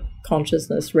have a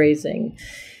consciousness raising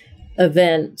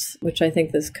event, which I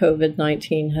think this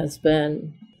COVID-19 has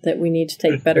been, that we need to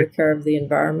take better care of the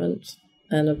environment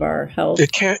and of our health.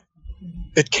 It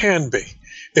can be.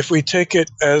 If we take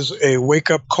it as a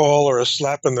wake-up call or a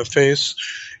slap in the face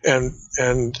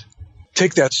and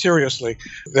take that seriously,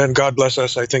 then God bless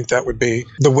us, I think that would be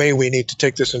the way we need to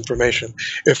take this information.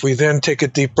 If we then take a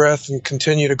deep breath and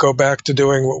continue to go back to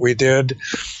doing what we did,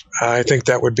 I think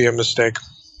that would be a mistake.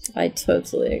 I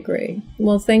totally agree.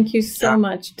 Well, thank you so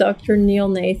much, Dr. Neil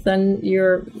Nathan.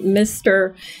 You're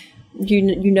Mr.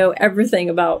 you know everything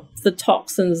about the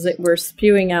toxins that we're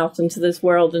spewing out into this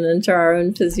world and into our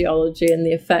own physiology and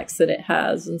the effects that it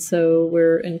has. And so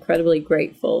we're incredibly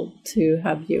grateful to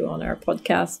have you on our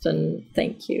podcast, and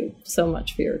thank you so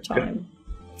much for your time.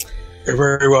 You're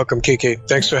very welcome, Kiki.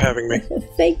 Thanks for having me.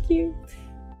 Thank you.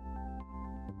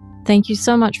 Thank you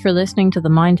so much for listening to the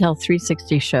Mind Health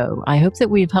 360 show. I hope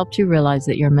that we've helped you realize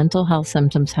that your mental health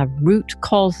symptoms have root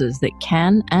causes that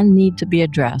can and need to be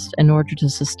addressed in order to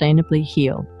sustainably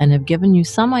heal, and have given you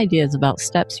some ideas about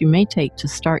steps you may take to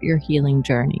start your healing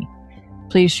journey.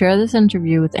 Please share this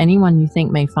interview with anyone you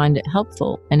think may find it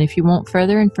helpful, and if you want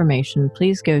further information,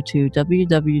 please go to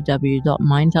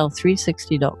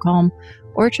www.mindhealth360.com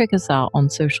or check us out on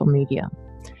social media.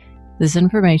 This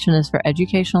information is for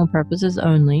educational purposes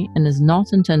only and is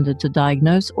not intended to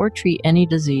diagnose or treat any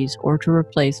disease or to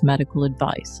replace medical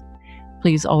advice.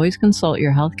 Please always consult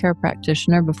your healthcare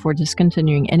practitioner before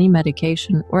discontinuing any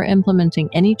medication or implementing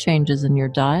any changes in your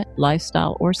diet,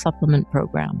 lifestyle, or supplement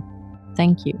program.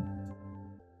 Thank you.